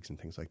different leagues and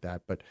things like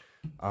that. But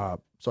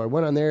so I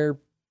went on there,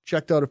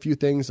 checked out a few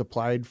things,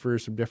 applied for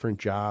some different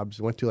jobs,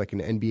 went to like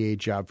an NBA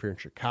job here in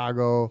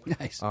Chicago.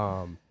 Nice.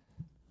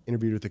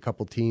 Interviewed with a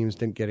couple teams,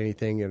 didn't get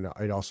anything, and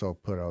I'd also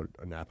put out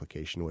an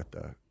application with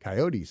the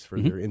Coyotes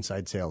for their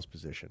inside sales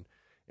position.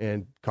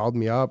 And called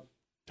me up,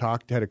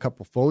 had a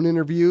couple phone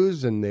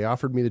interviews, and they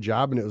offered me the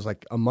job, and it was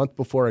like a month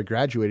before I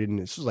graduated, and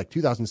this was like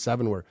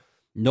 2007 where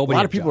a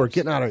lot of people were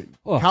getting out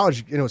of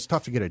college. You know, it's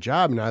tough to get a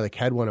job, and I like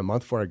had one a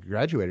month before I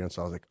graduated, and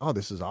so I was like, oh,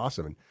 this is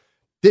awesome. And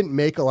didn't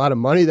make a lot of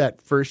money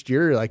that first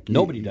year. Like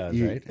nobody does,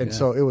 right? And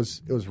so it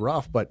was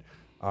rough, but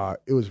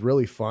it was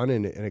really fun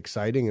and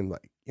exciting, and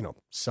like, you know,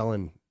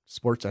 selling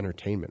sports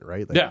entertainment,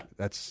 right? Like,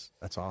 that's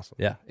awesome.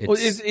 Yeah.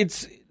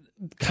 It's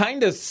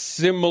kind of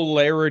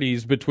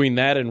similarities between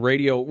that and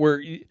radio,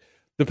 where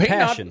the pay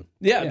passion.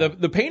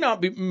 The pay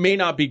may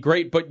not be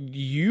great, but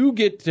you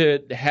get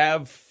to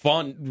have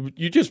fun.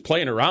 You're just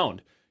playing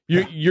around.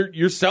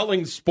 You're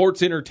selling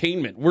sports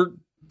entertainment.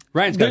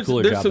 Ryan's got a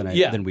cooler job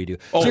than we do.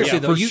 Oh, seriously,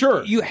 though, for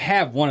sure. You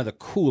have one of the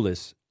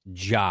coolest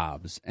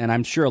jobs, and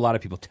I'm sure a lot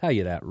of people tell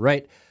you that,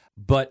 right?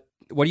 But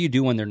what do you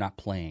do when they're not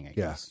playing, I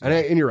guess?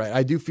 And you're right.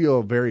 I do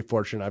feel very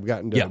fortunate. I've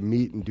gotten to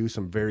meet and do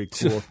some very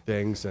cool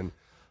things. And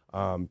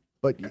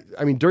but,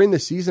 I mean, during the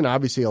season,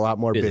 obviously a lot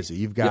more busy.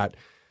 You've got,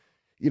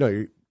 you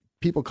know,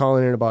 people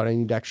calling in about I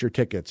need extra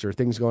tickets or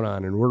things going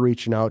on, and we're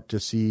reaching out to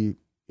see,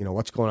 you know,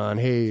 what's going on.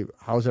 Hey,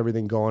 how's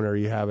everything going? Are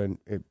you having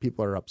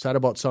people are upset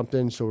about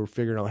something? So we're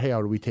figuring out, hey,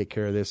 how do we take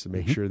care of this and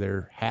make sure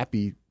they're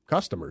happy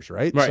customers,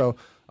 right? So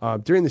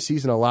during the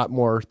season, a lot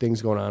more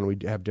things going on. We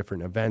have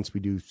different events. We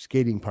do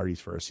skating parties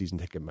for our season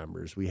ticket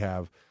members. We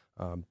have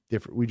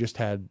different. We just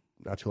had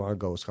not too long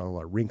ago. It's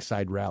called a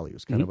Rinkside Rally. It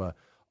was kind of a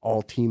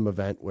all team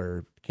event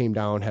where came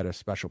down, had a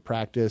special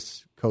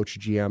practice. Coach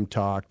GM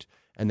talked,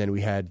 and then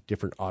we had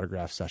different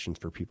autograph sessions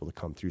for people to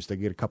come through. So they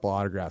get a couple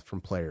autographs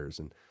from players,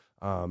 and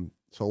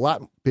so a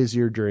lot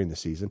busier during the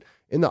season.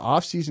 In the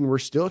off season, we're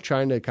still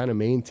trying to kind of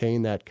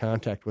maintain that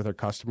contact with our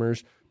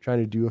customers, trying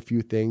to do a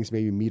few things,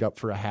 maybe meet up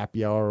for a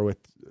happy hour with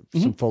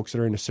some folks that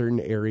are in a certain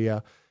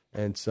area.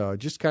 And so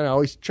just kind of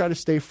always try to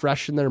stay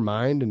fresh in their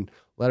mind and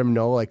let them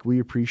know, like, we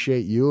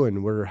appreciate you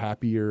and we're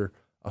happy you're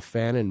a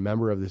fan and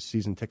member of the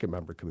season ticket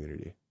member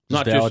community.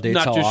 Not just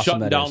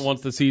shutting down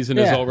once the season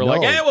is over. Like,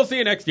 we'll see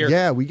you next year.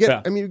 Yeah, we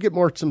get. I mean, we get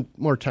some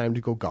more time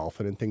to go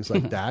golfing and things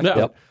like that.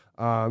 But,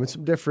 it's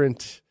some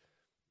different.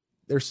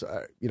 There's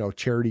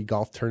charity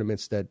golf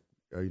tournaments that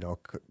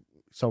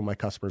some of my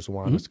customers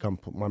want me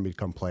to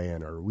come play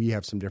in, or we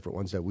have some different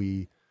ones that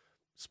we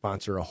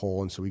sponsor a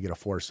hole, and so we get to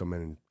force them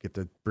and get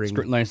to bring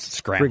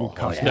scramble. Bring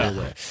customers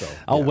with. So,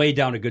 I'll weigh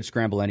down a good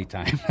scramble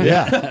anytime.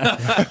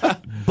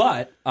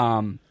 But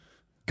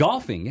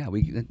golfing,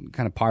 we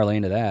kind of parlay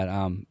into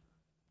that.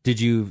 Did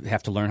you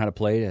have to learn how to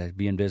play to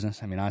be in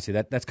business? I mean, honestly,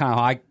 that's kind of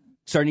how I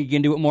started to get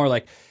into it more.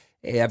 Like,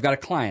 hey, I've got a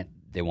client.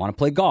 They want to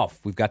play golf.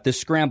 We've got this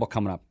scramble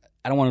coming up.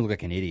 I don't want to look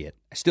like an idiot.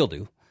 I still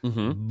do.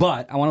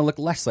 But I want to look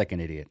less like an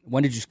idiot.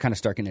 When did you kind of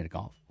start getting into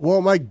golf?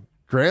 Well, my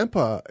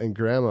grandpa and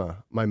grandma,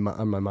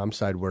 on my mom's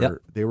side,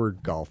 they were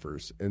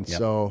golfers. And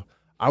so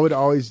I would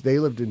always, they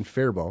lived in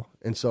Faribault.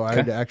 And so I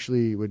would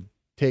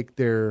take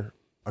a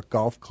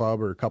golf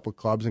club or a couple of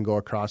clubs and go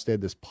across. They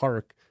had this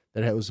park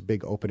that was a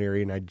big open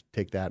area, and I'd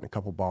take that and a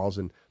couple balls.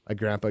 And my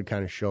grandpa would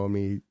kind of show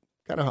me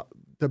kind of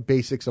the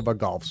basics of a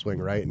golf swing,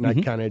 right? And I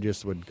kind of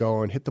just would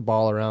go and hit the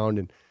ball around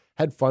and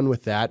had fun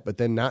with that. But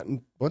then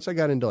once I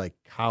got into like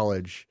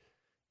college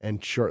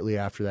and shortly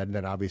after that, and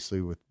then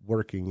obviously with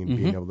working and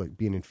being able to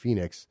being in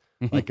Phoenix,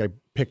 like I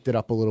picked it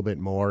up a little bit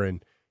more,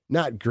 and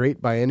not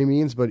great by any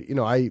means, but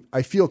I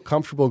feel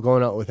comfortable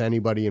going out with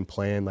anybody and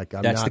playing. Like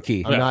that's the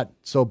key. I'm not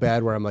so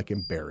bad where I'm like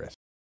embarrassed.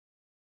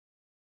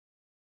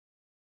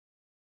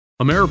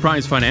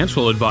 Ameriprise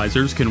Financial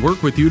Advisors can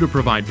work with you to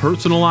provide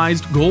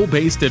personalized,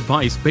 goal-based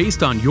advice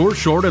based on your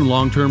short and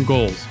long-term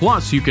goals.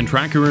 Plus, you can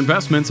track your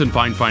investments and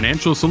find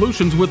financial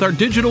solutions with our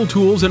digital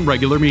tools and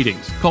regular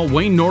meetings. Call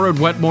Wayne Norwood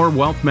Wetmore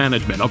Wealth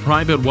Management, a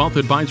private wealth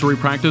advisory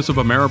practice of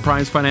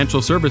Ameriprise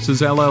Financial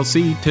Services,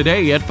 LLC,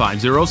 today at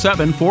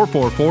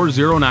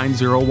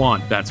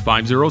 507-444-0901. That's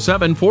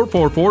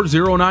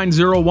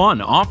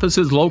 507-444-0901. Office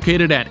is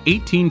located at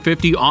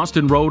 1850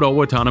 Austin Road,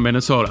 Owatonna,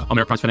 Minnesota.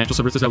 Ameriprise Financial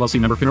Services, LLC,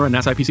 member FINRA and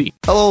SIPC.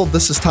 Hello,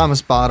 this is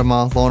Thomas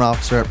Bodema, loan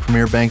officer at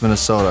Premier Bank,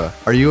 Minnesota.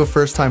 Are you a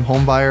first-time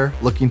home buyer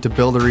looking to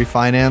build or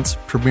refinance?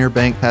 Premier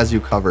Bank has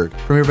you covered.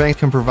 Premier Bank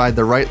can provide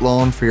the right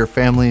loan for your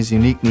family's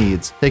unique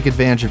needs. Take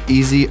advantage of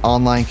easy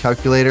online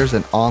calculators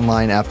and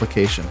online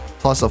application,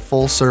 plus a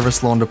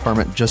full-service loan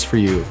department just for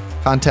you.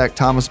 Contact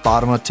Thomas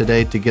Bodema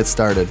today to get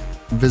started.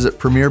 Visit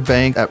Premier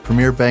Bank at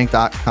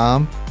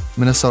premierbank.com.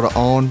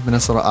 Minnesota-owned,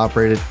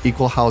 Minnesota-operated,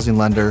 equal housing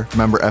lender,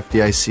 member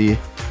FDIC,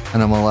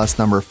 and MLS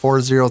number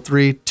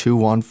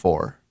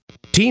 403214.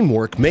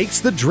 Teamwork makes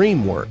the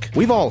dream work.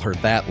 We've all heard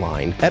that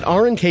line. At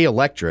R&K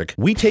Electric,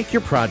 we take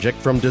your project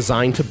from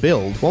design to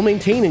build while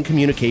maintaining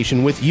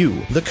communication with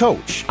you, the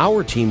coach.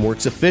 Our team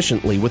works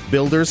efficiently with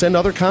builders and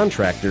other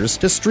contractors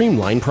to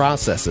streamline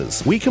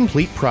processes. We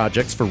complete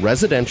projects for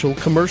residential,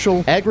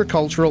 commercial,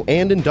 agricultural,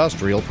 and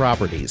industrial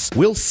properties.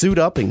 We'll suit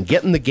up and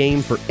get in the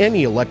game for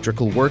any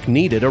electrical work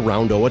needed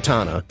around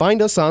Owatonna.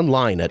 Find us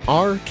online at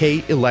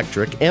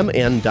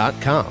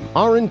rkelectricmn.com.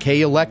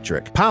 R&K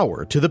Electric,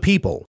 power to the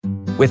people.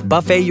 With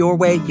Buffet Your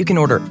Way, you can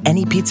order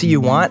any pizza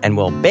you want and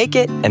we'll bake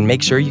it and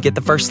make sure you get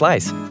the first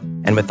slice.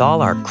 And with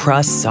all our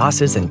crusts,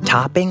 sauces, and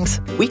toppings,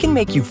 we can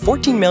make you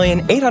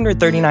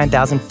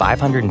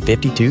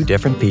 14,839,552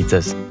 different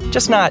pizzas.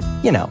 Just not,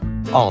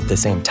 all at the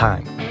same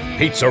time.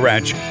 Pizza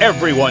Ranch,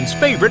 everyone's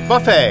favorite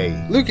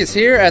buffet. Lucas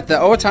here at the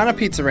Owatonna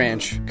Pizza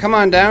Ranch. Come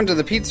on down to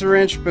the Pizza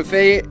Ranch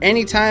buffet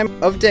any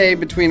time of day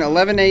between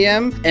 11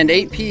 a.m. and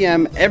 8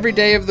 p.m. every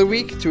day of the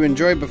week to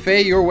enjoy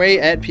Buffet Your Way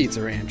at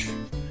Pizza Ranch.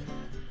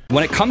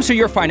 When it comes to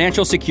your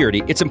financial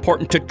security, it's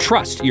important to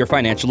trust your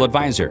financial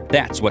advisor.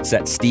 That's what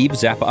sets Steve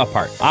Zappa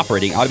apart.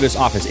 Operating out of his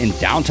office in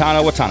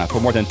downtown Owatonna for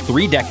more than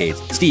 3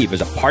 decades, Steve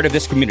is a part of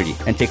this community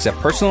and takes a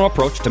personal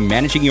approach to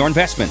managing your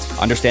investments,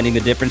 understanding the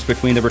difference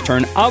between the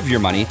return of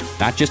your money,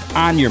 not just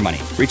on your money.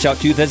 Reach out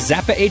to the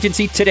Zappa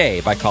Agency today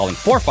by calling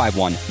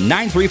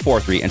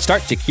 451-9343 and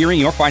start securing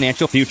your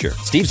financial future.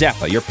 Steve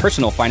Zappa, your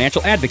personal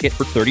financial advocate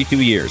for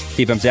 32 years.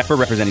 Steve M. Zappa,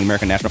 representing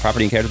American National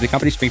Property and Casualty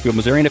Company, Springfield,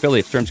 Missouri, and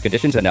affiliates. Terms,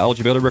 conditions, and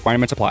eligibility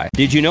requirements apply.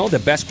 Did you know the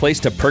best place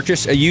to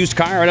purchase a used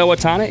car in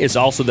Owatonna is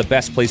also the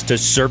best place to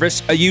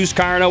service a used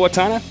car in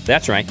Owatonna?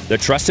 That's right. The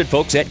trusted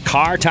folks at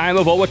Car Time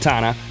of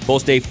Owatonna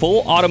boast a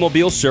full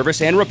automobile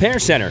service and repair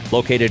center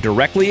located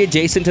directly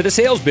adjacent to the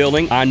sales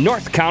building on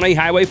North County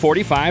Highway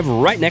 45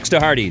 right next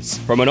to Hardee's.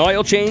 From an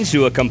oil change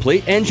to a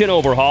complete engine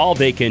overhaul,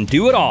 they can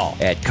do it all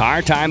at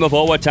Car Time of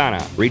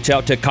Owatonna. Reach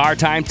out to Car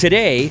Time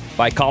today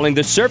by calling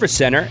the service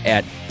center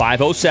at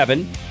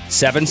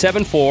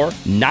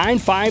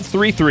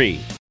 507-774-9533.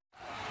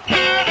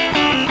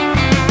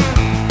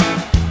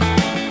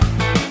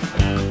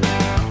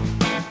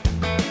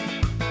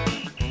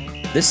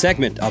 This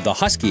segment of the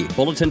Husky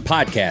Bulletin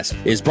Podcast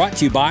is brought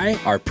to you by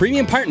our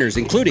premium partners,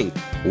 including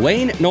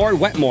Wayne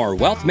Nord Wetmore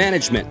Wealth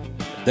Management,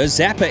 the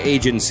Zappa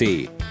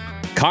Agency,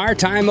 Car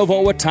Time of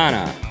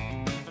Owatonna,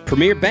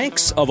 Premier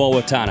Banks of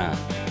Owatonna,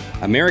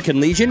 American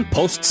Legion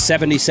Post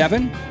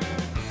 77,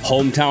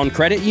 Hometown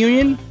Credit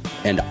Union,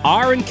 and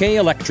R&K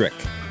Electric.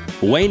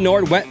 Wayne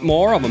Nord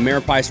Wetmore of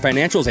Ameriprise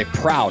Financial is a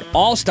proud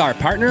all-star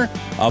partner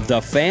of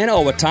the Fan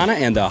Owatonna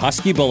and the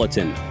Husky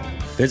Bulletin.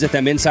 Visit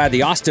them inside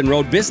the Austin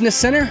Road Business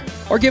Center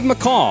or give them a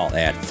call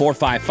at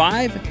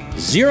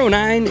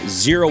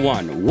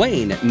 455-0901.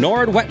 Wayne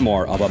Nord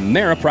Wetmore of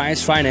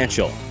Ameriprise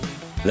Financial.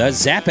 The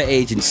Zappa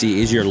Agency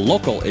is your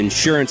local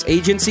insurance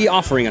agency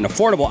offering an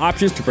affordable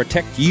options to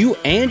protect you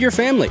and your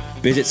family.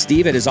 Visit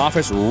Steve at his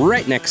office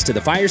right next to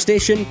the fire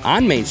station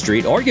on Main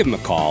Street or give him a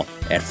call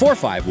at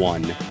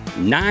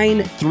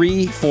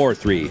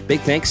 451-9343.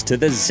 Big thanks to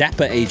the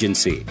Zappa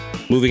Agency.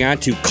 Moving on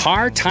to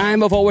Car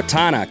Time of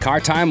Owatonna. Car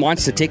Time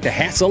wants to take the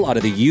hassle out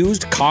of the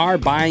used car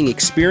buying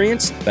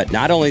experience, but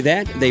not only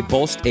that, they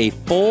boast a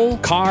full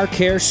car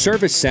care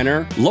service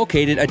center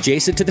located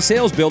adjacent to the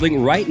sales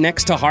building right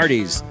next to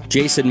Hardee's.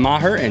 Jason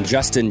Maher and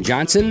Justin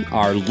Johnson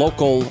are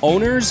local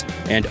owners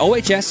and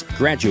OHS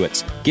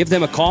graduates. Give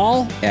them a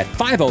call at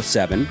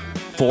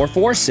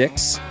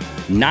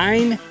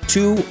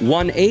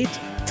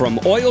 507-446-9218. From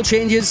oil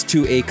changes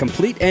to a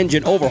complete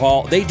engine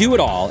overhaul, they do it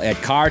all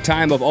at Car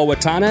Time of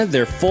Owatonna,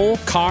 their full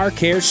car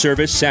care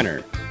service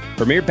center.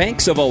 Premier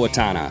Banks of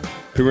Owatonna.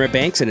 Premier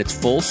Banks and its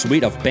full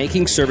suite of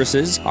banking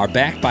services are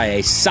backed by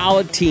a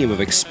solid team of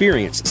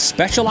experienced,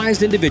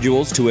 specialized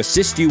individuals to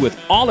assist you with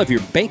all of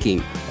your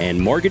banking and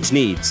mortgage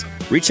needs.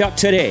 Reach out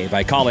today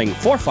by calling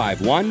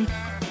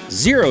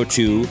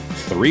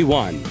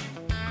 451-0231.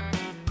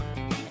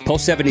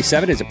 Post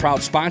 77 is a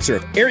proud sponsor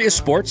of area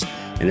sports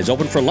and is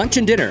open for lunch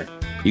and dinner.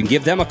 You can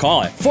give them a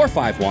call at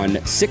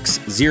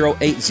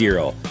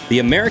 451-6080. The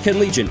American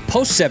Legion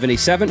Post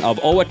 77 of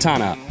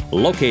Owatonna,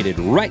 located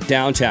right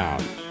downtown.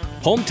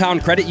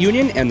 Hometown Credit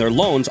Union and their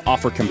loans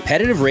offer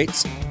competitive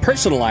rates,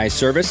 personalized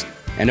service,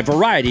 and a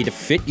variety to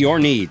fit your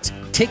needs.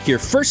 Take your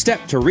first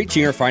step to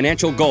reaching your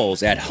financial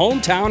goals at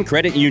Hometown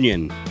Credit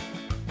Union.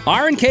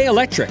 R&K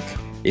Electric.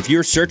 If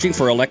you're searching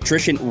for an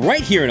electrician right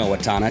here in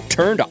Owatonna,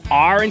 turn to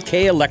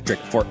R&K Electric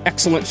for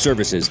excellent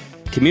services.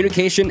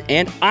 Communication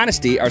and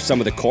honesty are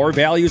some of the core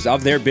values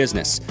of their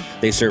business.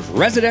 They serve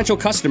residential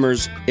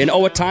customers in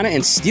Owatonna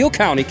and Steele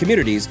County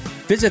communities.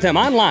 Visit them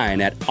online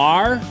at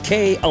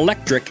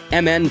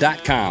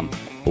rkelectricmn.com.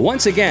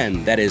 Once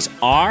again, that is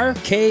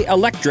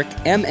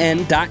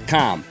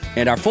rkelectricmn.com.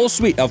 And our full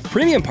suite of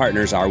premium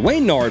partners are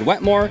Wayne Nord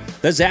Wetmore,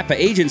 the Zappa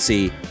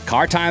Agency,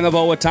 Car Time of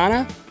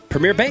Owatonna,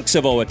 Premier Banks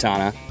of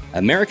Owatonna,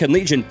 American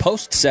Legion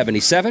Post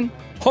 77,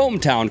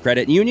 Hometown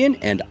Credit Union,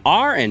 and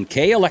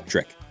R&K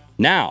Electric.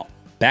 Now,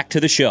 back to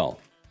the show.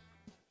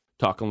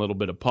 Talk a little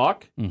bit of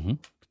puck. Mm-hmm.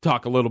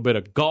 Talk a little bit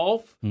of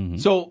golf. Mm-hmm.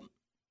 So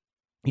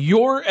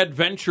your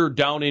adventure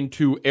down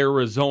into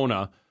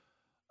Arizona,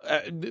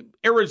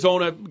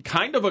 Arizona,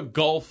 kind of a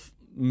golf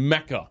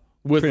mecca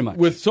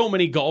with so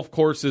many golf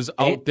courses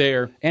out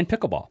there. And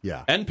pickleball.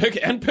 Yeah. And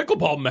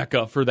pickleball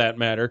mecca, for that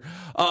matter.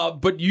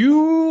 But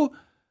you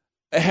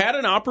had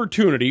an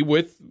opportunity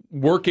with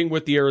working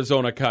with the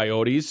Arizona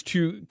Coyotes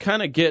to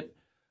kind of get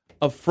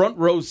a front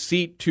row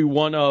seat to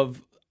one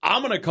of,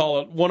 I'm going to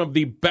call it one of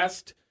the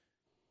best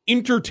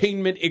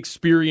entertainment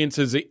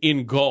experiences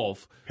in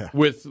golf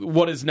with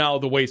what is now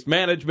the Waste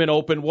Management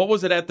Open. What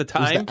was it at the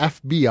time? It was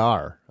the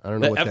FBR. I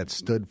don't know what that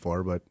stood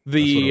for, but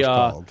the that's what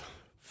it was called.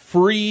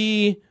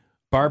 Free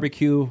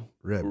barbecue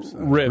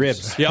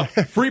ribs. Yep.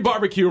 Free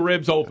barbecue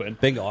ribs open.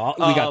 Bingo.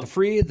 We got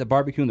the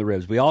barbecue, and the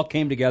ribs. We all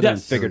came together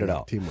and figured it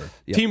out. Teamwork.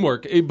 Yep.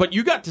 Teamwork. But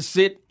you got to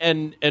sit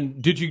and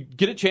did you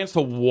get a chance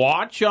to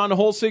watch on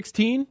hole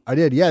 16? I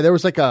did. Yeah, there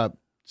was like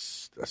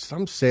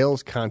some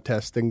sales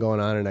contest thing going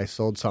on, and I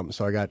sold something,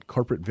 so I got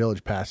corporate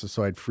village passes,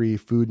 so I had free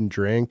food and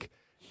drink.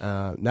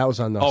 That was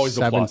on the Always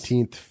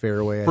 17th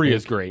fairway. Free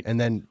is great.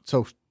 And then,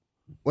 so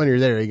when you're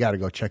there, you got to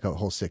go check out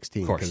hole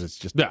 16 because it's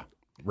just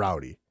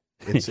rowdy.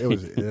 It's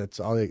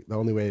the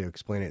only way to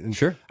explain it. And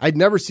sure, I'd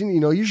never seen,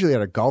 usually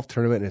at a golf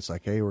tournament, and it's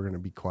like, hey, we're going to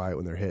be quiet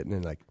when they're hitting,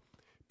 and like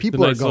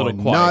people nice are going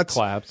little quiet nuts.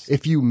 Claps.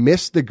 If you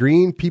miss the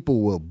green,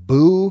 people will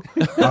boo.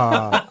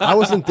 I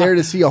wasn't there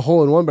to see a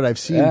hole in one, but I've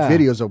seen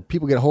videos of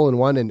people get a hole in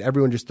one, and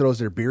everyone just throws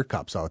their beer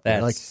cups out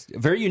there. That's a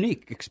very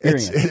unique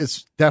experience.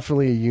 It's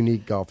definitely a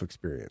unique golf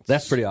experience.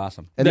 That's pretty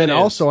awesome. And then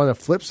also on the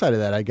flip side of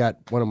that, I got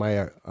one of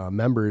my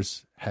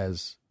members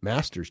has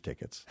Masters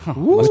tickets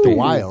with the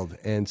Wild,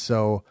 and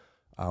so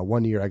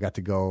one year I got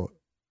to go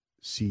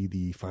see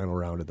the final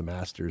round of the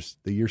Masters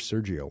the year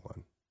Sergio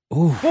won.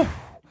 Ooh.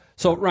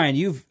 So Ryan,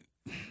 you've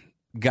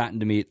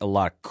gotten to meet a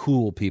lot of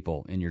cool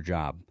people in your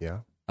job. Yeah.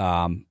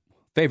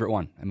 Favorite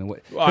one? I mean,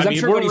 I'm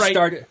sure when you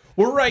started,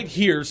 we're right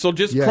here, so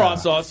just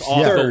cross us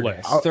off the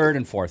list. Third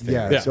and fourth.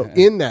 Yeah. So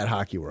in that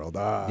hockey world,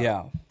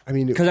 I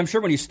mean, because I'm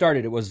sure when you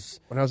started, it was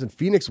when I was in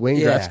Phoenix. Wayne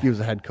Gretzky was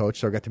the head coach,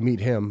 so I got to meet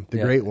him, the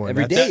great one.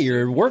 Every day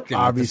you're working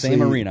at the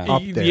same arena.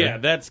 Up there. Yeah,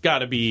 that's got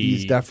to be.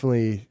 He's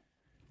definitely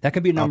that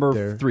could be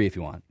number 3 if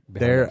you want.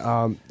 There,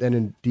 then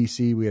in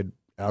DC, we had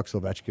Alex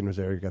Ovechkin was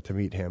there. Got to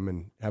meet him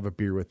and have a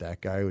beer with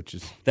that guy, which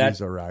is he's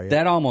a riot.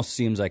 That almost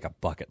seems like a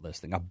bucket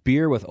list thing. A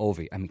beer with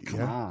Ovi. I mean,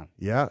 come on.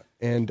 Yeah,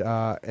 and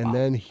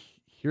then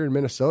here in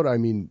Minnesota, I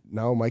mean,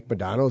 now Mike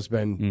Modano's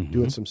been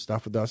doing some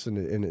stuff with us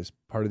and is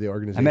part of the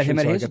organization. I met him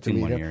at Hazeltine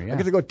one year. Yeah. I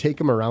got to go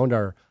take him around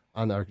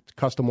on our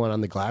custom one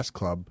on the Glass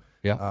Club.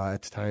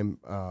 At the time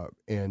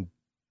and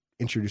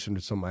introduce him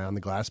to some of my on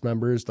the Glass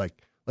members,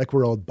 like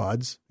we're old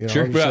buds.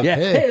 Sure. Like,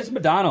 hey, it's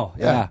Modano.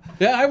 Yeah.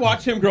 I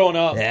watched him growing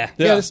up. Yeah,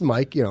 this is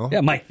Mike.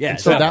 Yeah, Mike. Yeah. And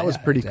so that was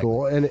pretty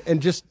cool,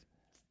 and just.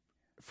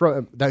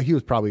 From that, he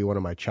was probably one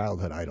of my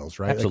childhood idols,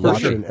 right? Absolutely.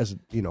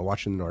 Like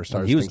watching the North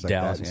Stars, he was things like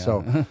Dallas,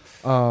 that.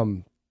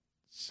 So,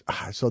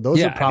 so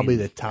those are probably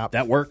the top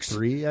that works.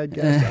 3, I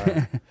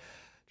guess.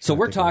 So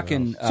we're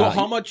talking. So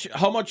how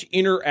much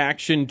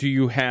interaction do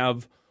you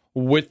have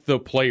with the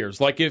players?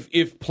 Like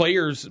if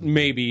players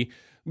maybe,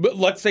 but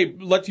let's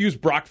use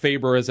Brock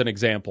Faber as an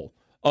example,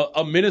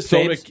 a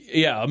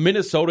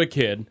Minnesota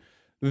kid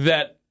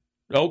that.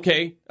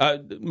 Okay,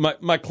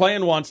 my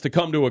clan wants to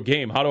come to a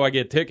game. How do I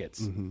get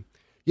tickets? Mm-hmm.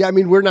 Yeah, I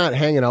mean, we're not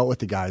hanging out with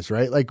the guys,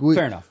 right? Like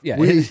fair enough. Yeah,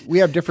 we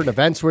have different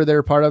events where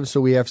they're part of,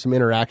 so we have some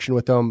interaction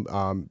with them.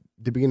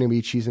 The beginning of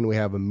each season, we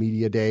have a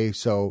media day,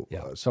 so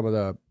some of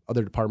the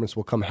other departments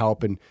will come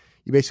help, and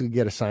you basically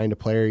get assigned a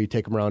player. You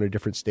take them around to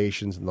different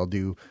stations, and they'll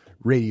do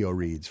radio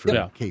reads for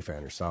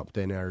KFan or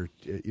something, or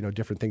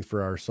different things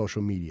for our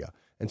social media.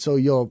 And so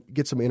you'll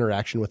get some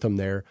interaction with them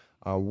there.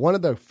 One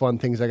of the fun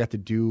things I got to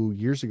do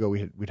years ago,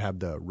 we'd have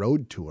the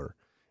road tour.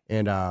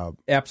 And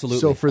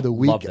absolutely. So for the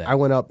week, I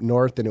went up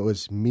north, and it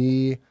was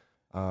me,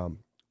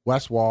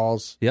 Wes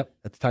Walls. Yep.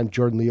 At the time,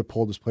 Jordan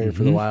Leopold was playing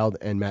for the Wild,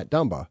 and Matt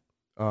Dumba,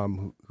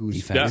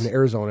 who's in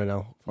Arizona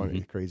now.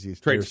 Funny, crazy.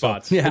 Trade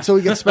spots. So, and so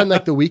we get to spend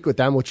like the week with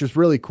them, which was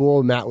really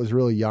cool. Matt was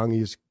really young. He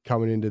was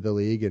coming into the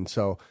league. And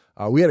so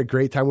we had a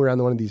great time. We were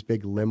on one of these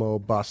big limo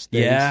bus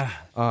things. Yeah.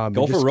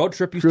 Go for a road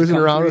trip. Cruising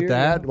around with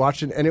that,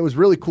 watching. And it was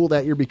really cool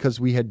that year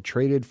because we had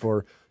traded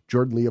for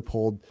Jordan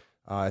Leopold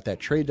at that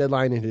trade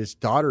deadline, and his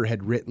daughter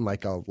had written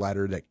like a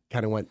letter that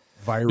kind of went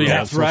viral. Yeah,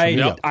 that's right.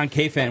 On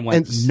KFan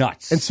went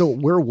nuts. And so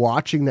we're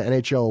watching the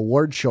NHL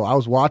award show. I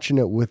was watching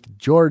it with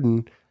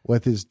Jordan,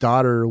 with his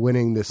daughter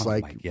winning this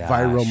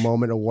viral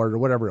moment award or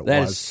whatever it was.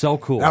 That is so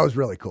cool. That was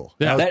really cool.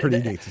 That was pretty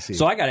neat to see.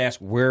 So I got to ask,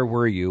 where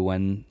were you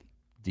when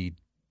the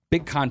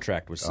big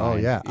contract was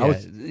signed? Oh,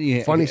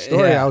 yeah. Funny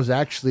story. I was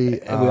actually...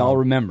 we all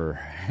remember.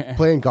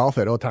 playing golf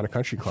at Owatonna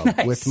Country Club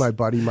with my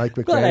buddy Mike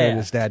McManaman and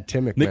his dad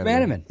Tim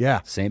McManaman.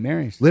 Yeah. St.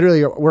 Mary's.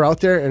 Literally, we're out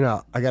there, and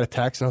I got a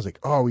text, and I was like,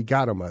 oh, we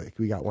got him.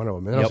 We got one of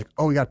them. And I was like,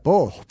 oh, we got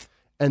both.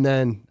 And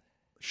then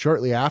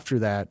shortly after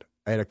that,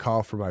 I had a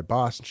call from my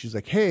boss, and she's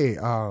like, hey,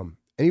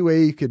 any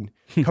way you could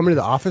come into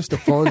the office? The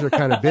phones are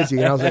kind of busy.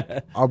 And I was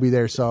like, I'll be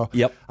there. So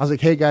I was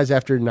like, hey, guys,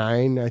 after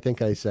 9, I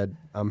think I said,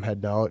 I'm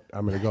heading out.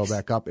 I'm going to go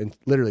back up. And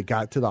literally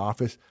got to the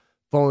office.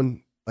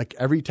 Phone like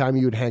every time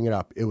you would hang it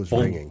up, it was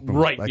ringing.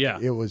 Right, like, yeah.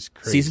 It was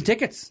crazy. Season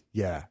tickets.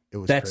 Yeah, it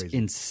was That's crazy.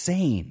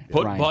 insane.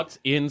 Put Ryan. butts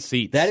in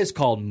seats. That is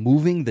called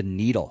moving the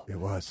needle. It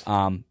was.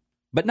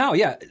 But now,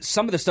 yeah,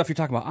 some of the stuff you're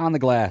talking about on the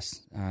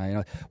glass.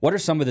 What are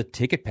some of the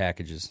ticket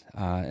packages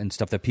and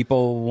stuff that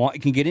people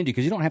can get into?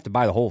 Because you don't have to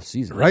buy the whole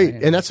season, right?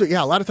 And that's what,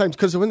 a lot of times,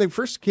 because when they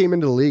first came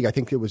into the league, I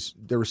think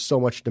there was so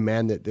much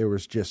demand that there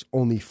was just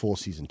only full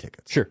season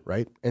tickets. Sure,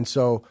 right? And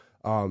so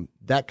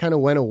that kind of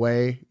went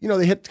away.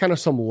 They hit kind of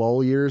some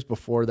lull years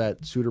before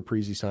that Suter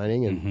Parise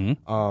signing,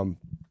 and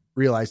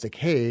realized like,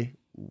 hey,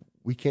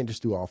 we can't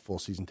just do all full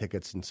season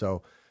tickets, and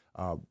so.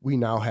 We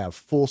now have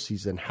full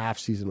season, half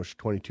season, which are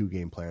 22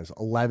 game plans,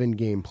 11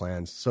 game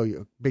plans.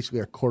 So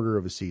basically a quarter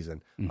of a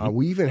season.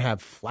 We even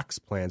have flex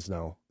plans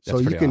now. So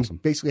you can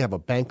basically have a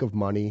bank of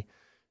money,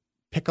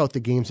 pick out the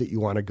games that you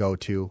want to go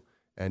to.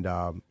 And,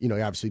 you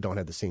obviously don't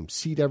have the same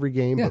seat every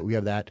game, but we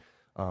have that.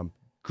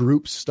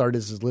 Groups start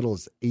as little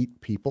as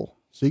 8 people.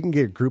 So you can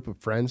get a group of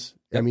friends.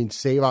 Yep. I mean,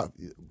 save out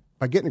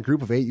by getting a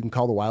group of 8, you can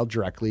call the Wild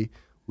directly.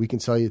 We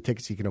can sell you the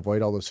tickets. You can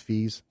avoid all those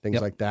fees,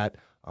 things like that.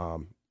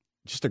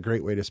 Just a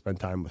great way to spend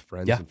time with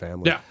friends and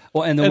family. Yeah.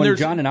 Well, and then when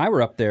John and I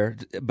were up there,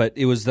 but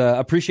it was the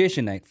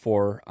appreciation night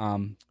for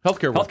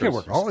healthcare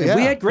workers. Oh, yeah.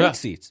 We had great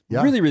seats.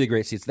 Yeah. Really, really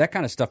great seats. That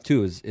kind of stuff,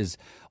 too, is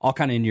all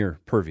kind of in your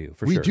purview,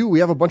 for sure. We do. We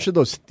have a bunch of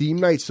those theme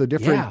nights, so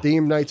different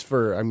theme nights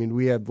for,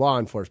 we have law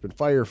enforcement,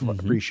 fire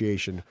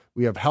appreciation.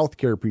 We have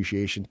healthcare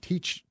appreciation,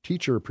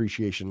 teacher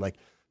appreciation, like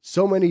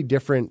so many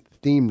different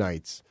theme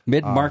nights.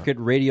 Mid-market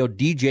radio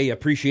DJ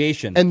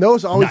appreciation. And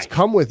those always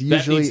come with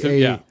usually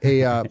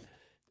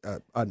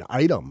an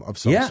item of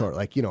some sort,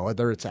 like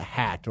whether it's a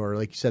hat or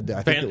like you said,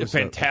 I think it was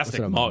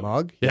fantastic a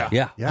mug.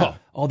 Yeah.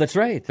 Oh, that's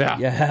right.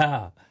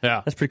 Yeah.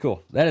 That's pretty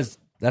cool.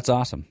 That's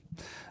awesome.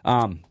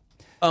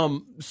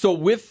 So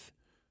with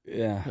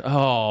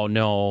oh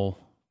no,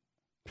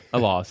 I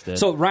lost it.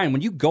 So Ryan,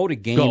 when you go to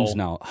games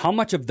now, how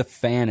much of the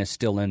fan is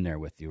still in there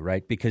with you,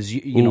 right? Because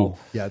you know,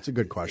 it's a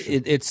good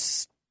question.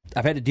 It's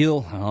I've had to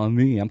deal.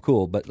 I'm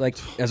cool, but like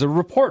as a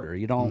reporter,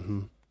 you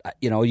don't.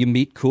 You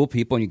meet cool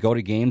people and you go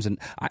to games. And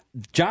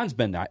John's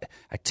been there.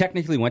 I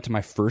technically went to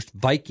my first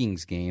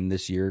Vikings game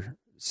this year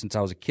since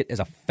I was a kid as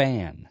a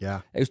fan.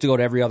 Yeah. I used to go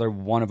to every other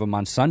one of them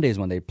on Sundays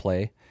when they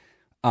play.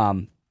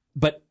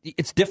 But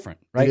it's different,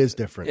 right? It is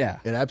different. Yeah.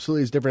 It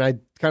absolutely is different.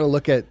 I kind of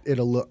look at it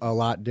a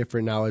lot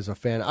different now as a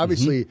fan.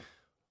 Obviously,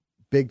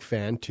 big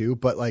fan too,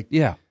 but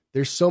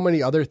there's so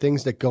many other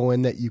things that go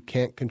in that you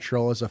can't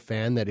control as a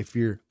fan that if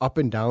you're up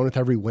and down with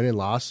every win and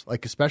loss,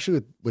 like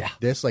especially with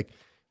this, like,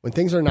 when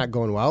things are not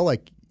going well,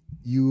 like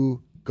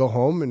you go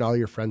home and all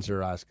your friends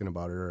are asking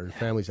about it or your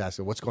family's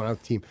asking what's going on with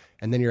the team.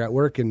 And then you're at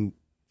work and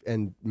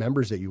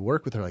members that you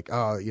work with are like,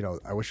 oh,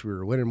 I wish we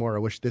were winning more. I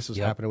wish this was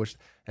happening.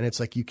 And it's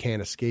like you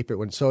can't escape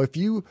it. So if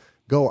you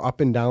go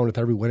up and down with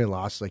every win and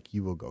loss, like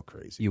you will go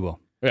crazy. You will.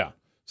 Yeah.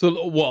 So,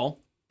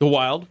 the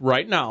Wild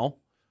right now,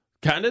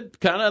 kind of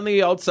on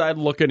the outside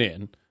looking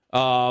in,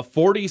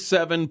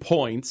 47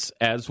 points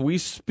as we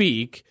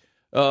speak.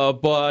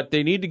 But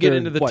they need to get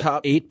into the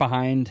top 8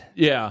 behind.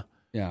 Yeah.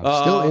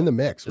 Still in the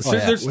mix.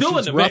 They're still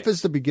in the mix. Rough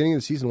as the beginning of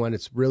the season when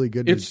it's really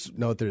good to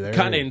know that they're there.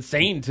 Kind of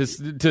insane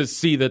to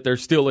see that they're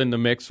still in the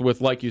mix with,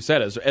 like you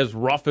said, as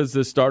rough as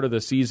the start of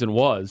the season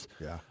was,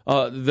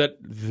 that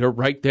they're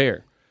right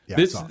there. Yeah,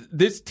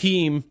 this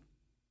team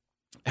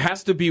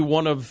has to be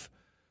one of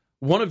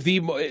the,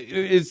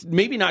 is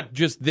maybe not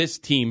just this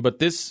team, but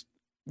this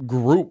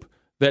group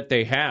that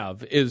they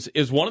have is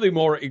one of the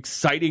more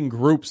exciting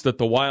groups that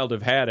the Wild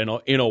have had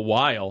in a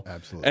while.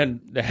 Absolutely.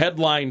 And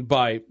headlined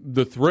by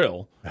the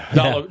Thrill,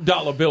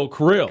 Dollar Bill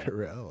Krill.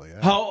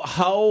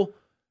 How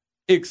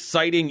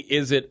exciting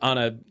is it on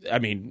a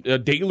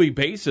daily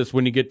basis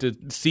when you get to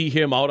see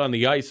him out on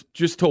the ice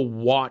just to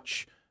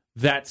watch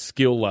that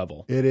skill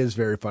level? It is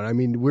very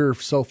fun. We're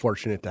so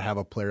fortunate to have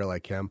a player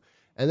like him.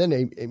 And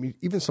then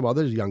even some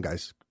other young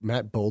guys,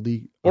 Matt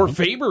Boldy. Or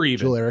Faber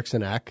even. Joel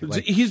Eriksson-Ek.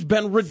 He's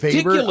been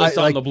ridiculous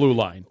on the blue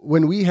line.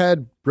 When we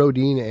had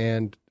Brodin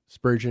and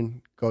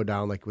Spurgeon go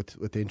down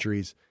with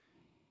injuries,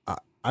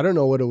 I don't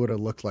know what it would have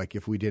looked like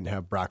if we didn't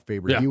have Brock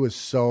Faber. Yeah. He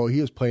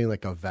was playing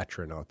like a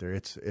veteran out there.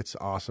 It's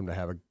awesome to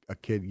have a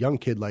young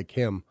kid like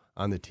him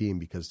on the team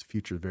because the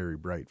future is very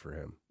bright for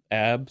him.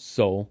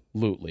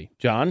 Absolutely.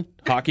 John,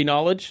 hockey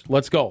knowledge,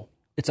 let's go.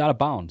 It's out of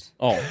bounds.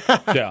 Oh,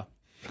 yeah.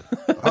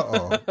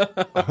 Uh-oh.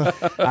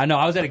 I know.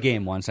 I was at a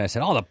game once, and I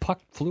said, the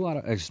puck flew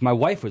out of... My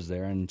wife was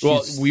there, and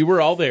we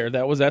were all there.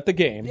 That was at the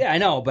game. Yeah, I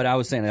know, but I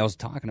was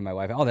talking to my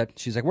wife.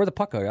 She's like, where'd the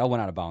puck go? I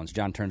went out of bounds.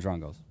 John turns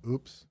around and goes,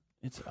 oops.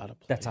 It's out of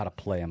play. That's out of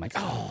play. I'm like,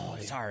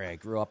 sorry, I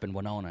grew up in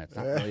Winona. It's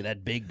not really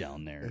that big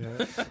down there.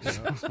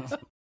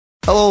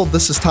 Hello,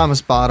 this is Thomas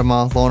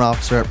Bodema, loan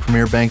officer at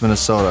Premier Bank,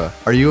 Minnesota.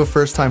 Are you a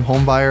first-time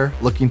home buyer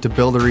looking to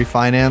build or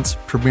refinance?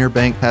 Premier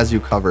Bank has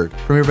you covered.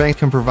 Premier Bank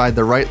can provide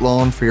the right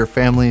loan for your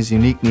family's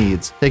unique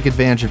needs. Take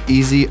advantage of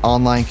easy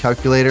online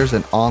calculators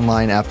and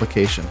online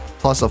application,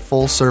 plus a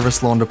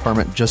full-service loan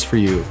department just for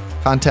you.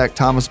 Contact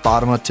Thomas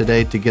Bodema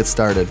today to get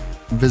started.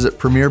 Visit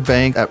Premier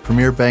Bank at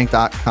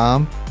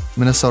premierbank.com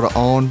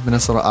Minnesota-owned,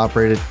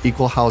 Minnesota-operated,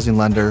 equal housing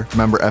lender,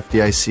 member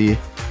FDIC,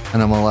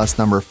 and MLS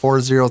number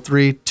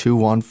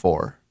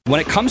 403214. When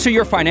it comes to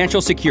your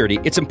financial security,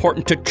 it's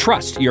important to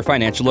trust your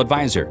financial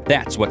advisor.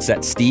 That's what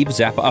sets Steve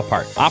Zappa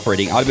apart.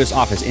 Operating out of his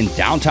office in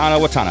downtown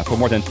Owatonna for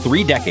more than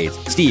 3 decades,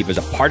 Steve is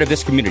a part of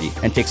this community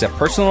and takes a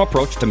personal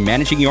approach to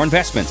managing your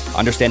investments,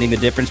 understanding the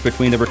difference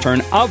between the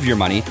return of your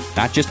money,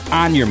 not just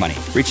on your money.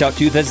 Reach out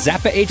to the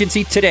Zappa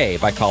Agency today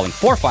by calling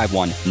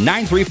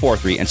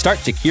 451-9343 and start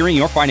securing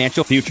your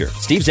financial future.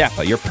 Steve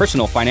Zappa, your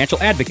personal financial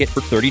advocate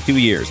for 32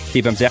 years.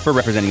 Steve M. Zappa,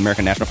 representing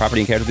American National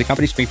Property and Casualty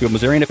Company, Springfield,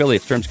 Missouri, and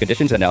affiliates. Terms,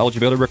 conditions, and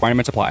eligibility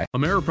requirements apply.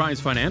 Ameriprise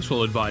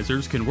Financial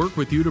Advisors can work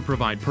with you to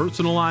provide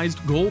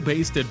personalized,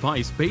 goal-based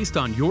advice based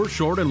on your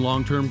short and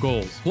long-term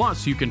goals.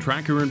 Plus, you can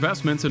track your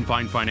investments and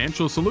find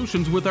financial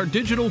solutions with our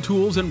digital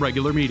tools and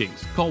regular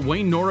meetings. Call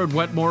Wayne Norwood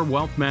Wetmore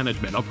Wealth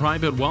Management, a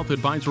private wealth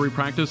advisory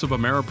practice of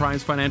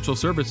Ameriprise Financial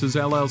Services,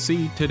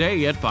 LLC,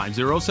 today at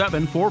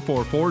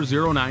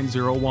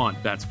 507-444-0901.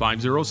 That's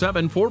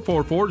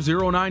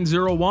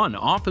 507-444-0901.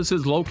 Office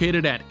is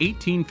located at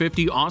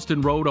 1850 Austin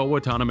Road,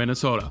 Owatonna,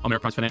 Minnesota.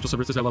 Ameriprise Financial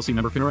Services, LLC,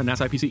 member FINRA and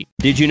SIPC.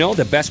 Did you know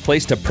the best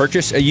place to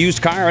purchase a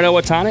used car in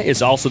Owatonna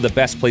is also the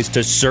best place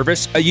to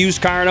service a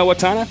used car in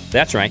Owatonna?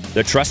 That's right.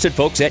 The trusted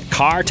folks at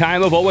Car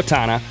Time of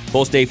Owatonna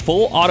boast a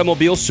full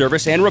automobile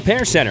service and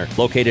repair center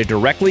located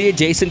directly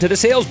adjacent to the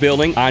sales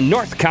building on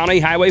North County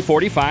Highway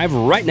 45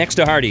 right next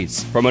to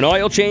Hardee's. From an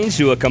oil change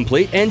to a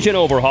complete engine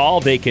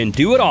overhaul, they can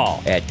do it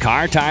all at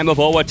Car Time of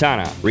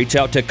Owatonna. Reach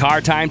out to Car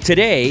Time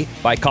today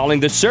by calling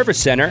the service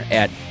center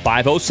at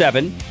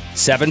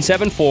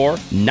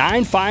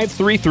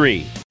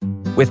 507-774-9533.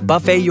 With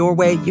Buffet Your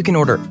Way, you can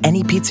order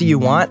any pizza you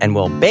want and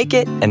we'll bake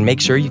it and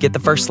make sure you get the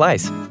first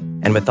slice.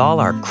 And with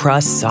all our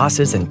crusts,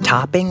 sauces, and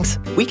toppings,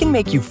 we can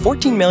make you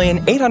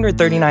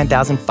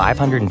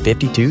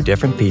 14,839,552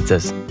 different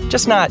pizzas.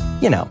 Just not,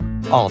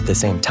 all at the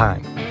same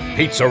time.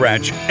 Pizza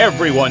Ranch,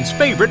 everyone's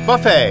favorite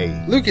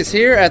buffet. Luke is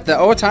here at the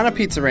Owatonna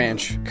Pizza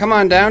Ranch. Come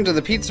on down to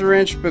the Pizza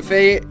Ranch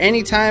buffet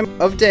any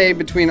time of day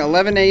between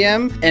 11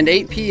 a.m. and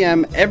 8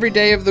 p.m. every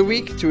day of the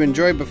week to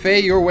enjoy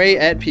Buffet Your Way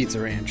at Pizza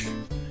Ranch.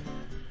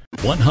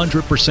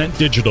 100%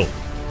 digital,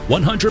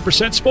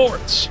 100%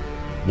 sports,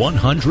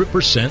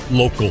 100%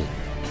 local.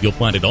 You'll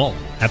find it all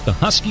at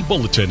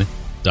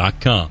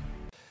thehuskybulletin.com.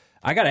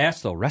 I got to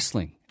ask, though,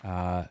 wrestling,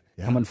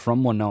 coming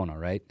from Winona,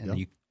 right?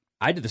 And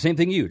I did the same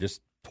thing you,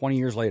 just 20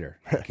 years later.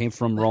 I came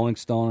from Rolling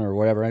Stone or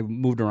whatever. I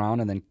moved around,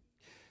 and then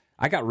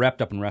I got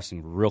wrapped up in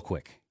wrestling real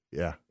quick.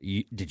 Yeah.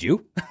 Did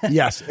you?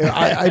 Yes.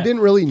 I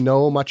didn't really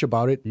know much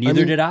about it.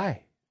 Neither did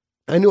I.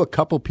 I knew a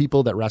couple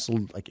people that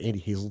wrestled, like Andy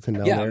Hazelton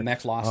down there. Yeah,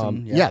 Max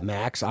Lawson.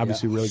 Max,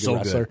 obviously really good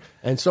wrestler. Good.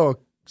 And so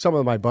some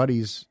of my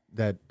buddies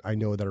that I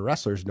know that are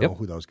wrestlers know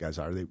who those guys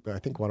are. I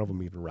think one of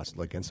them even wrestled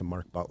against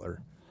Mark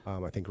Butler.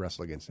 I think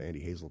wrestled against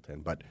Andy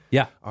Hazelton. But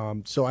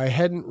so I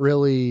hadn't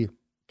really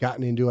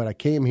gotten into it. I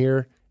came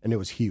here, and it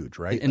was huge,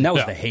 right? And that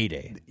was the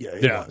heyday. Yeah,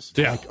 it was.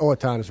 Yeah. Like,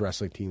 Owatonna's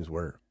wrestling teams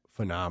were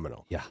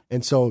phenomenal. Yeah.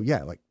 And so,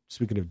 like,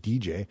 speaking of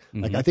DJ,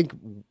 like, I think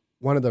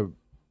one of the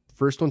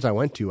first ones I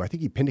went to, I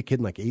think he pinned a kid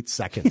in like 8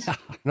 seconds. And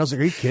I was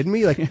like, are you kidding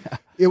me? Like,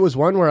 it was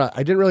one where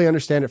I didn't really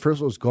understand at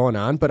first what was going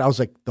on, but I was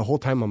like, the whole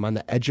time I'm on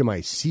the edge of my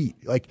seat.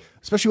 Like,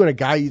 especially when a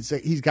guy,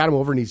 he's got him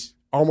over and he's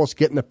almost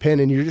getting the pin,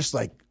 and you're just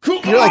like,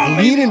 you're like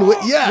leaning with,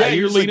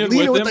 you're leaning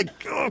with him. like,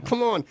 oh,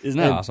 come on. Isn't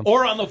that awesome?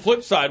 Or on the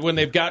flip side, when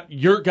they've got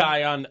your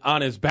guy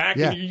on his back,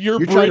 and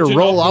you're trying to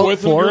roll out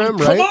for him,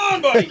 right? Come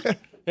on, buddy.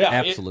 Yeah,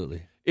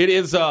 absolutely. It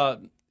is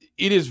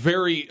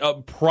very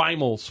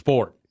primal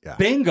sport. Yeah.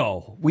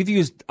 Bingo. We've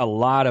used a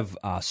lot of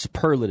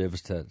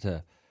superlatives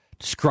to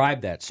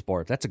describe that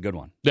sport. That's a good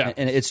one. Yeah.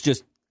 And it's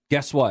just,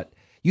 guess what?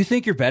 You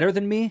think you're better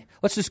than me?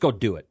 Let's just go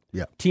do it.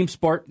 Yeah. Team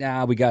sport,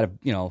 we got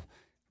to,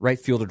 right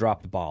fielder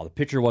dropped the ball. The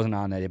pitcher wasn't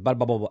on that. Blah,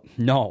 blah, blah, blah.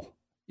 No.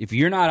 If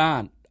you're not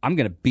on, I'm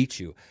going to beat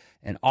you.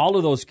 And all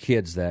of those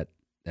kids that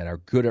are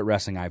good at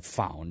wrestling, I've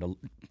found,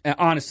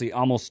 honestly,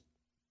 almost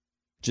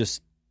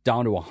just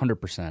down to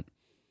 100%.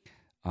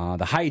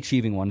 The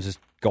high-achieving ones just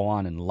go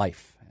on in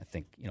life, I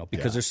think,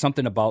 because there's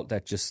something about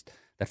that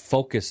that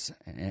focus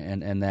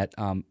and that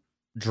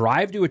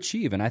drive to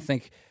achieve. And I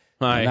think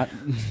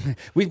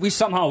we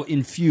somehow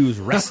infuse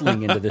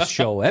wrestling into this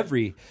show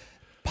every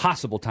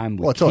possible time we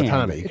can. Well, it's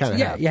autonomy. You kind of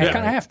have to. You kind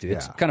of have to.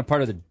 It's kind of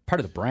part of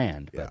the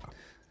brand. Yeah. But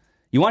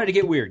you wanted to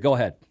get weird. Go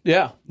ahead.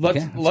 Yeah.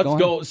 Let's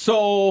go.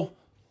 So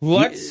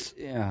let's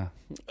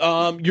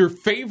your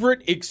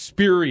favorite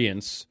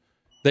experience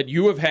that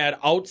you have had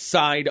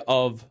outside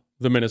of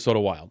the Minnesota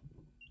Wild.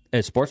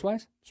 Sports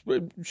wise?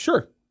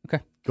 Sure.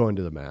 Okay. Going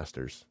to the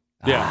Masters.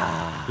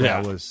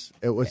 Yeah. It was.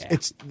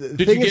 It's.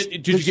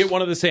 Did you get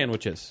one of the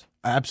sandwiches?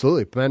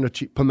 Absolutely,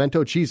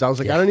 pimento cheese. I was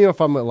like, I don't know if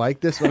I'm gonna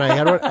like this when I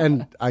had one,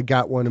 and I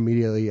got one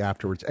immediately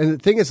afterwards. And the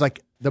thing is, like,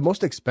 the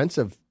most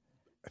expensive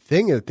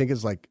thing I think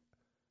is like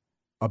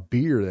a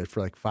beer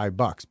for like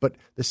 $5, but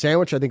the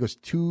sandwich I think was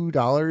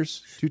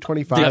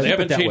 $2.25. Yeah, they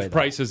haven't changed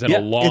prices in a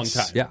long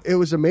time. Yeah, it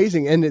was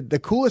amazing. And the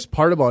coolest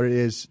part about it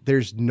is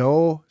there's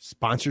no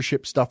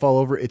sponsorship stuff all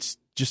over. It's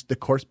just the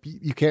course.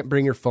 You can't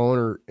bring your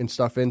phone and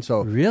stuff in.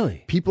 So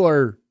really, people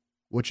are,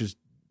 which is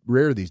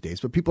rare these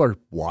days, but people are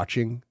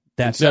watching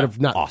instead of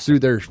not awesome. through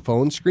their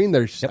phone screen.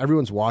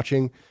 Everyone's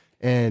watching,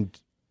 and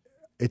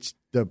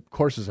the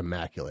course is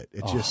immaculate.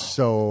 It's just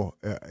so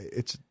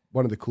it's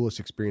one of the coolest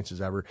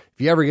experiences ever.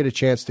 If you ever get a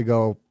chance to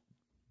go,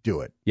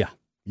 do it. Yeah.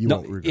 You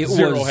won't regret it.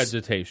 Zero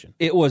hesitation.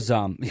 It was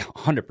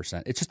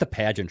 100%. It's just the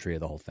pageantry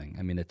of the whole thing.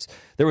 I mean,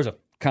 there was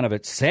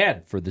it's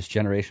sad for this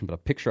generation, but a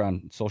picture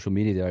on social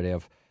media the other day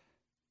of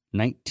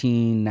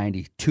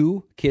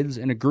 1992 kids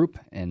in a group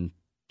and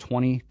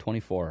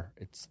 2024.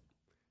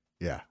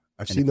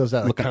 I've seen those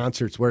at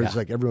concerts where it's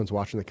like everyone's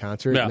watching the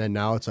concert, and then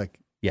now it's like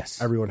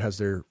everyone has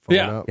their phone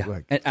up. Yeah.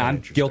 Like, and I'm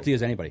guilty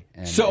as anybody.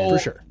 For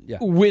sure.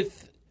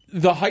 With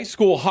the high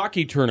school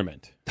hockey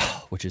tournament,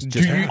 which is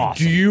just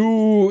awesome. Do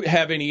you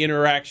have any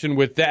interaction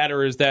with that,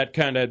 or is that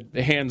kind of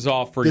hands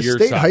off for your side?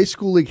 The state side? high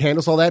school league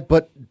handles all that,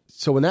 but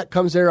so when that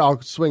comes there, I'll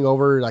swing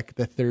over like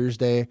the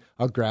Thursday.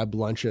 I'll grab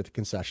lunch at the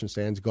concession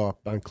stands, go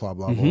up on club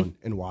level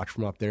and watch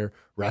from up there.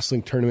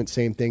 Wrestling tournament,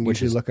 same thing.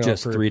 Which usually is looking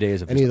just out for 3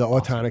 days of any of the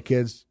awesome. Owatonna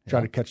kids,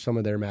 try to catch some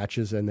of their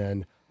matches, and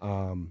then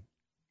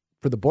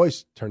for the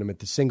boys tournament,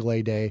 the single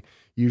A day,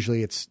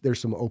 usually there's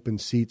some open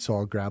seats, so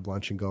I'll grab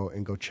lunch and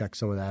go check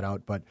some of that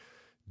out. But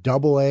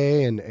double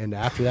A and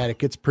after that, it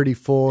gets pretty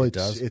full.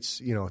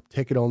 It's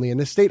ticket only, and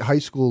the state high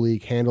school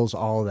league handles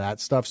all of that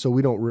stuff. So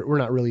we're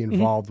not really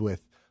involved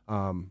with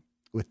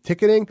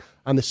ticketing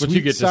on the suite but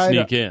you get side. To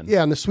sneak in.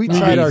 Yeah, on the suite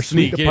side, our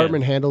suite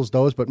department handles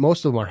those, but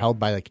most of them are held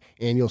by like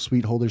annual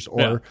suite holders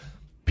or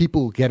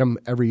people get them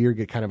every year,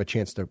 get kind of a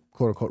chance to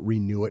quote unquote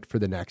renew it for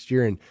the next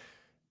year, and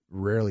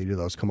rarely do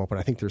those come open.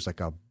 I think there's like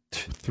a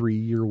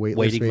 3-year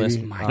waiting list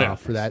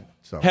for that.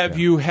 So, have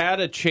you had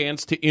a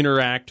chance to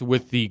interact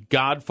with the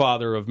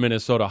godfather of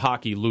Minnesota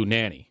hockey, Lou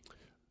Nanne?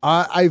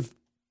 I've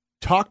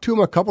talked to him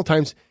a couple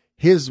times.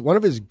 One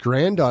of his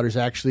granddaughters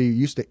actually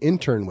used to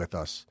intern with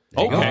us.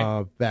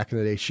 Back in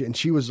the day,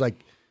 she was like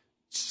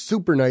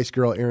super nice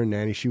girl, Erin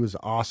Nanne. She was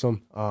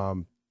awesome,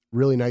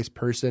 really nice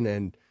person,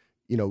 and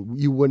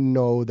you wouldn't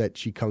know that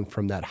she comes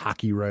from that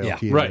hockey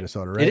royalty in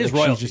Minnesota. Right? It is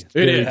royalty. She's just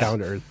very down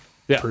to earth.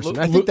 Person.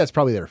 I think that's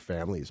probably their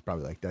family is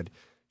probably like that.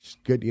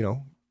 Just good,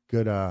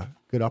 good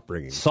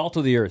upbringing. Salt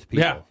of the earth,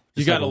 people. Yeah,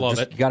 you got to love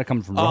it. You got to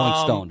come from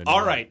Rolling Stone.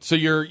 All right, so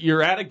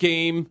you're at a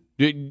game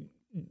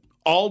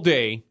all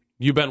day.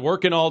 You've been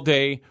working all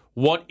day.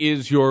 What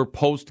is your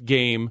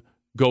post-game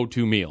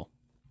go-to meal?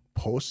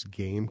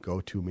 Post-game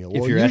go-to meal. If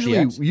Well, you're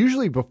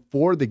usually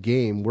before the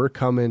game, we're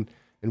coming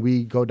and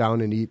we go down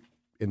and eat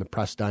in the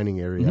press dining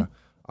area.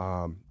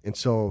 And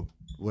so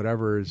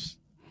whatever is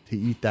to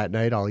eat that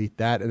night, I'll eat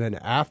that, and then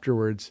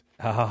afterwards,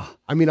 I'm a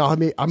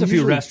usually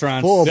few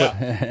restaurants full,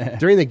 but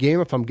during the game,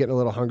 if I'm getting a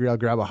little hungry, I'll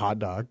grab a hot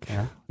dog.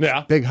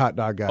 Big hot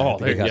dog guy. Oh,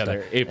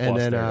 they're A+. And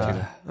then I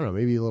don't know,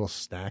 maybe a little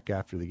snack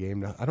after the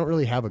game. I don't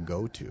really have a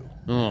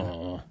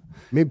go-to.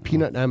 Maybe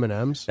peanut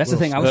M&Ms. That's the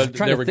thing. I was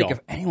trying to think if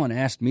anyone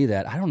asked me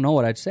that. I don't know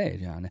what I'd say,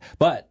 John.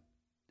 But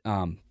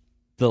the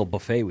little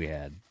buffet we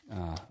had.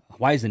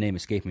 Why is the name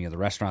escaping me of the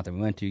restaurant that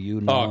we went to?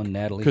 You, Nolan,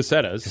 Natalie.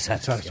 Casetas.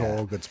 That's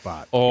a good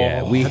spot.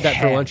 Yeah, we had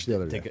that for lunch the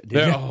other day.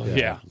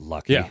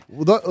 Lucky. Yeah.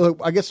 Well,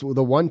 I guess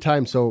the one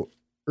time, so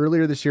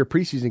earlier this year,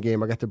 preseason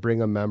game, I got to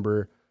bring a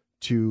member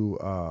to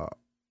a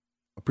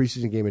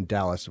preseason game in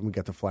Dallas, and we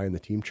got to fly in the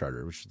team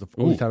charter, which is the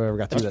only time I ever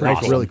got to do that.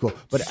 That's really cool.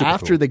 But Super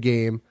after cool. the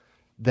game,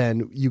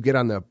 then you get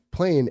on the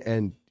plane,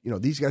 and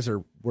these guys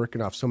are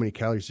working off so many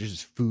calories. There's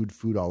just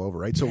food all over,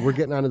 right? So we're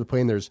getting onto the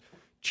plane. There's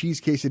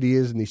cheese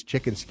quesadillas and these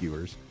chicken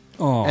skewers.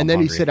 Oh, and then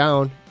hungry. you sit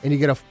down and you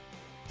get a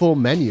full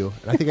menu.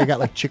 And I think I got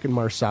like chicken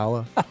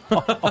marsala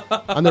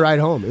on the ride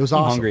home. It was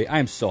awesome. I'm hungry. I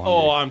am so hungry.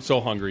 Oh, I'm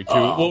so hungry too.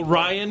 Well,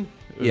 Ryan,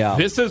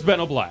 this has been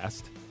a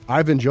blast.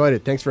 I've enjoyed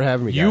it. Thanks for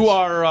having me, guys. You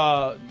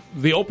are,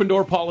 the open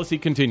door policy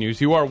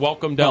continues. You are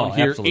welcome down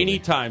here absolutely.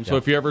 anytime. So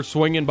if you're ever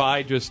swinging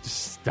by, just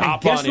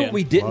stop guess on in. what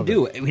we didn't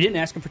do? We didn't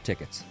ask him for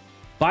tickets.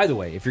 By the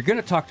way, if you're going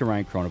to talk to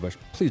Ryan KRONEBUSCH,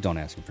 please don't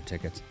ask him for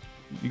tickets.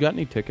 You got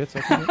any tickets?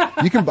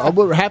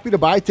 We're happy to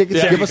buy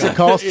tickets. Give us a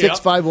call,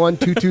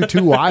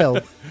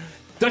 651-222-WILD.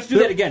 Let's do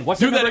that again. What's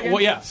the number again?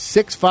 Well,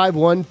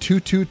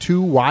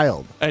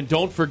 651-222-WILD. And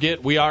don't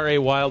forget, we are a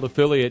Wild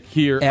affiliate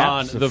here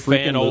on the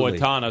Fan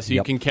Owatonna, so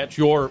you can catch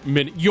your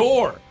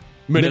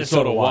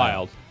Minnesota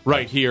Wild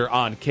right here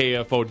on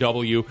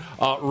KFOW.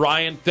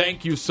 Ryan,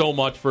 thank you so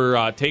much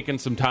for taking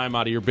some time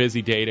out of your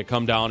busy day to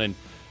come down and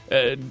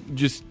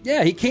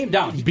he came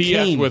down. He BS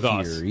came with here.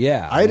 us.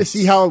 Yeah, I had to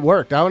see how it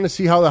worked. I want to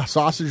see how the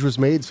sausage was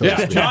made. So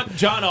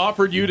John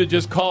offered you to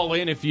just call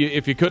in if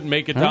you couldn't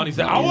make it down. He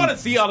said, "I want to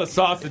see how the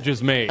sausage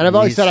is made." And I've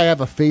always said I have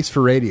a face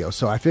for radio,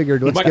 so I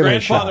figured let's my give it a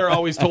shot. grandfather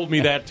always told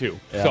me that too.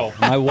 Yeah. So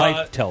my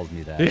wife tells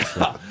me that. Yeah.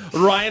 So.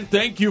 Ryan,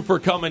 thank you for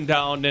coming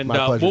down, and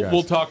My pleasure,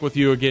 we'll talk with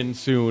you again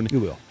soon. You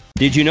will.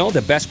 Did you know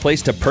the best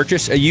place to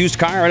purchase a used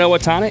car in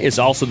Owatonna is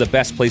also the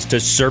best place to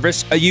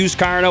service a used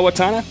car in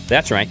Owatonna?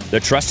 That's right. The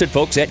trusted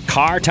folks at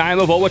Car Time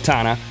of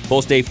Owatonna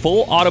boast a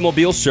full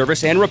automobile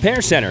service and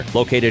repair center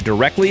located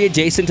directly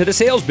adjacent to the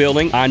sales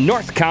building on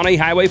North County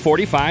Highway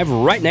 45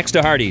 right next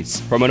to Hardee's.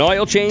 From an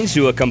oil change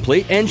to a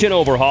complete engine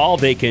overhaul,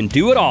 they can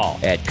do it all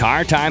at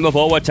Car Time of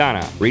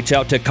Owatonna. Reach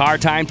out to Car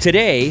Time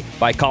today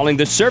by calling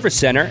the service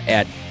center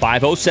at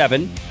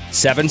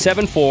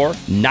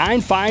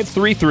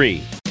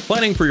 507-774-9533.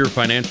 Planning for your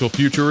financial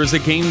future is a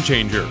game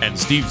changer, and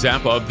Steve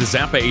Zappa of the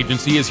Zappa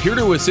Agency is here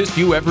to assist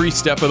you every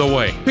step of the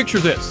way. Picture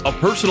this, a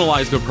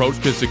personalized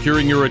approach to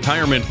securing your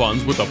retirement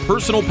funds with a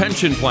personal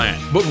pension plan.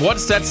 But what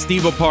sets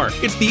Steve apart?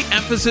 It's the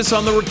emphasis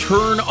on the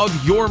return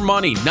of your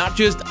money, not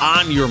just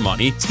on your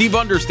money. Steve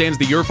understands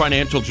that your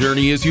financial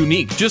journey is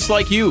unique, just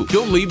like you.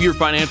 Don't leave your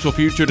financial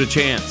future to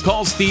chance.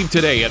 Call Steve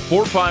today at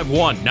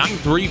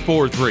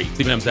 451-9343.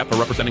 Stephen M. Zappa,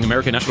 representing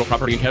American National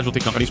Property and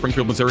Casualty Company,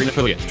 Springfield, Missouri, and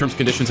affiliates. Terms,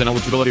 conditions, and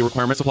eligibility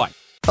requirements apply.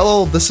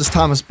 Hello, this is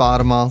Thomas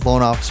Bodema,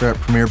 loan officer at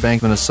Premier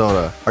Bank,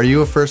 Minnesota. Are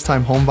you a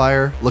first-time home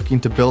buyer looking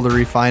to build or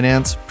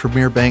refinance?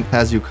 Premier Bank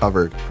has you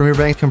covered. Premier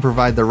Bank can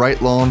provide the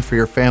right loan for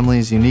your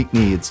family's unique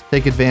needs.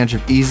 Take advantage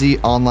of easy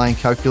online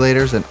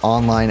calculators and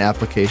online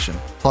application,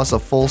 plus a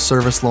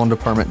full-service loan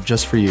department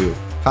just for you.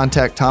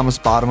 Contact Thomas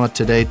Bodema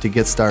today to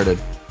get started.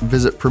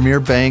 Visit Premier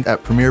Bank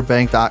at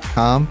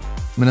premierbank.com.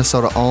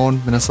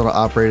 Minnesota-owned,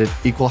 Minnesota-operated,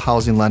 equal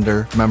housing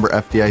lender, member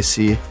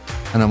FDIC,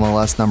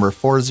 NMLS number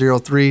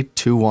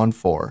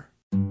 403214.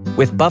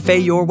 With Buffet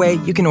Your Way,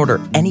 you can order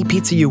any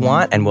pizza you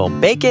want and we'll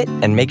bake it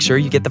and make sure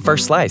you get the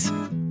first slice.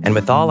 And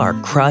with all our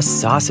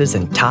crusts, sauces,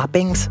 and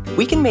toppings,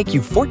 we can make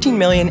you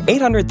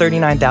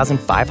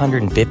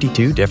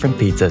 14,839,552 different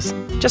pizzas.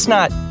 Just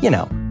not,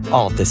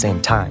 all at the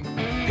same time.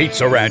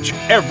 Pizza Ranch,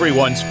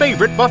 everyone's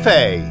favorite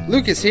buffet.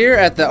 Lucas here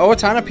at the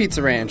Owatonna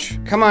Pizza Ranch.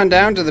 Come on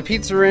down to the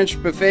Pizza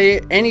Ranch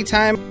buffet any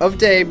time of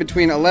day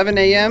between 11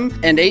 a.m.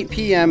 and 8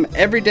 p.m.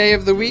 every day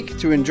of the week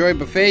to enjoy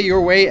Buffet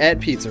Your Way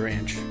at Pizza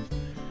Ranch.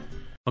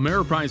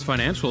 Ameriprise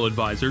Financial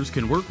Advisors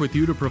can work with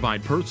you to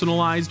provide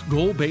personalized,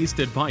 goal-based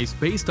advice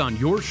based on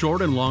your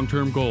short and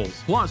long-term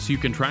goals. Plus, you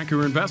can track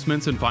your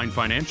investments and find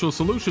financial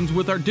solutions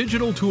with our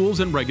digital tools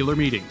and regular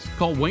meetings.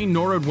 Call Wayne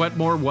Norwood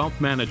Wetmore Wealth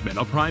Management,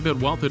 a private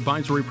wealth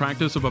advisory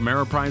practice of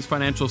Ameriprise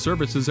Financial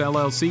Services,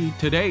 LLC,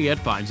 today at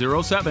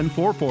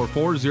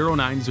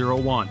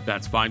 507-444-0901.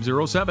 That's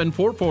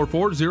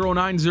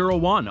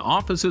 507-444-0901.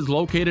 Office is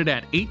located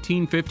at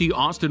 1850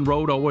 Austin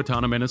Road,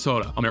 Owatonna,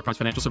 Minnesota. Ameriprise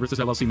Financial Services,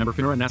 LLC, member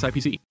FINRA and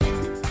SIPC.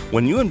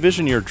 When you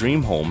envision your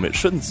dream home, it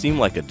shouldn't seem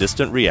like a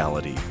distant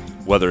reality.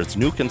 Whether it's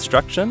new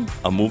construction,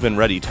 a move-in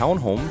ready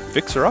townhome,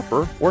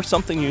 fixer-upper, or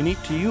something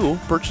unique to you,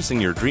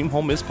 purchasing your dream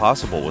home is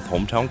possible with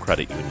Hometown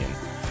Credit Union.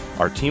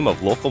 Our team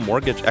of local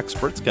mortgage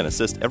experts can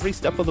assist every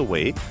step of the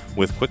way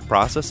with quick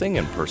processing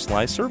and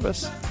personalized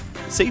service.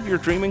 Save your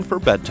dreaming for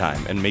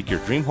bedtime and make your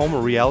dream home a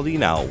reality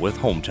now with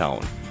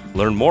Hometown.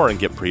 Learn more and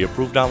get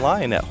pre-approved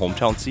online at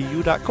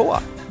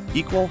hometowncu.coop.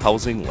 Equal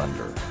housing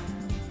lender.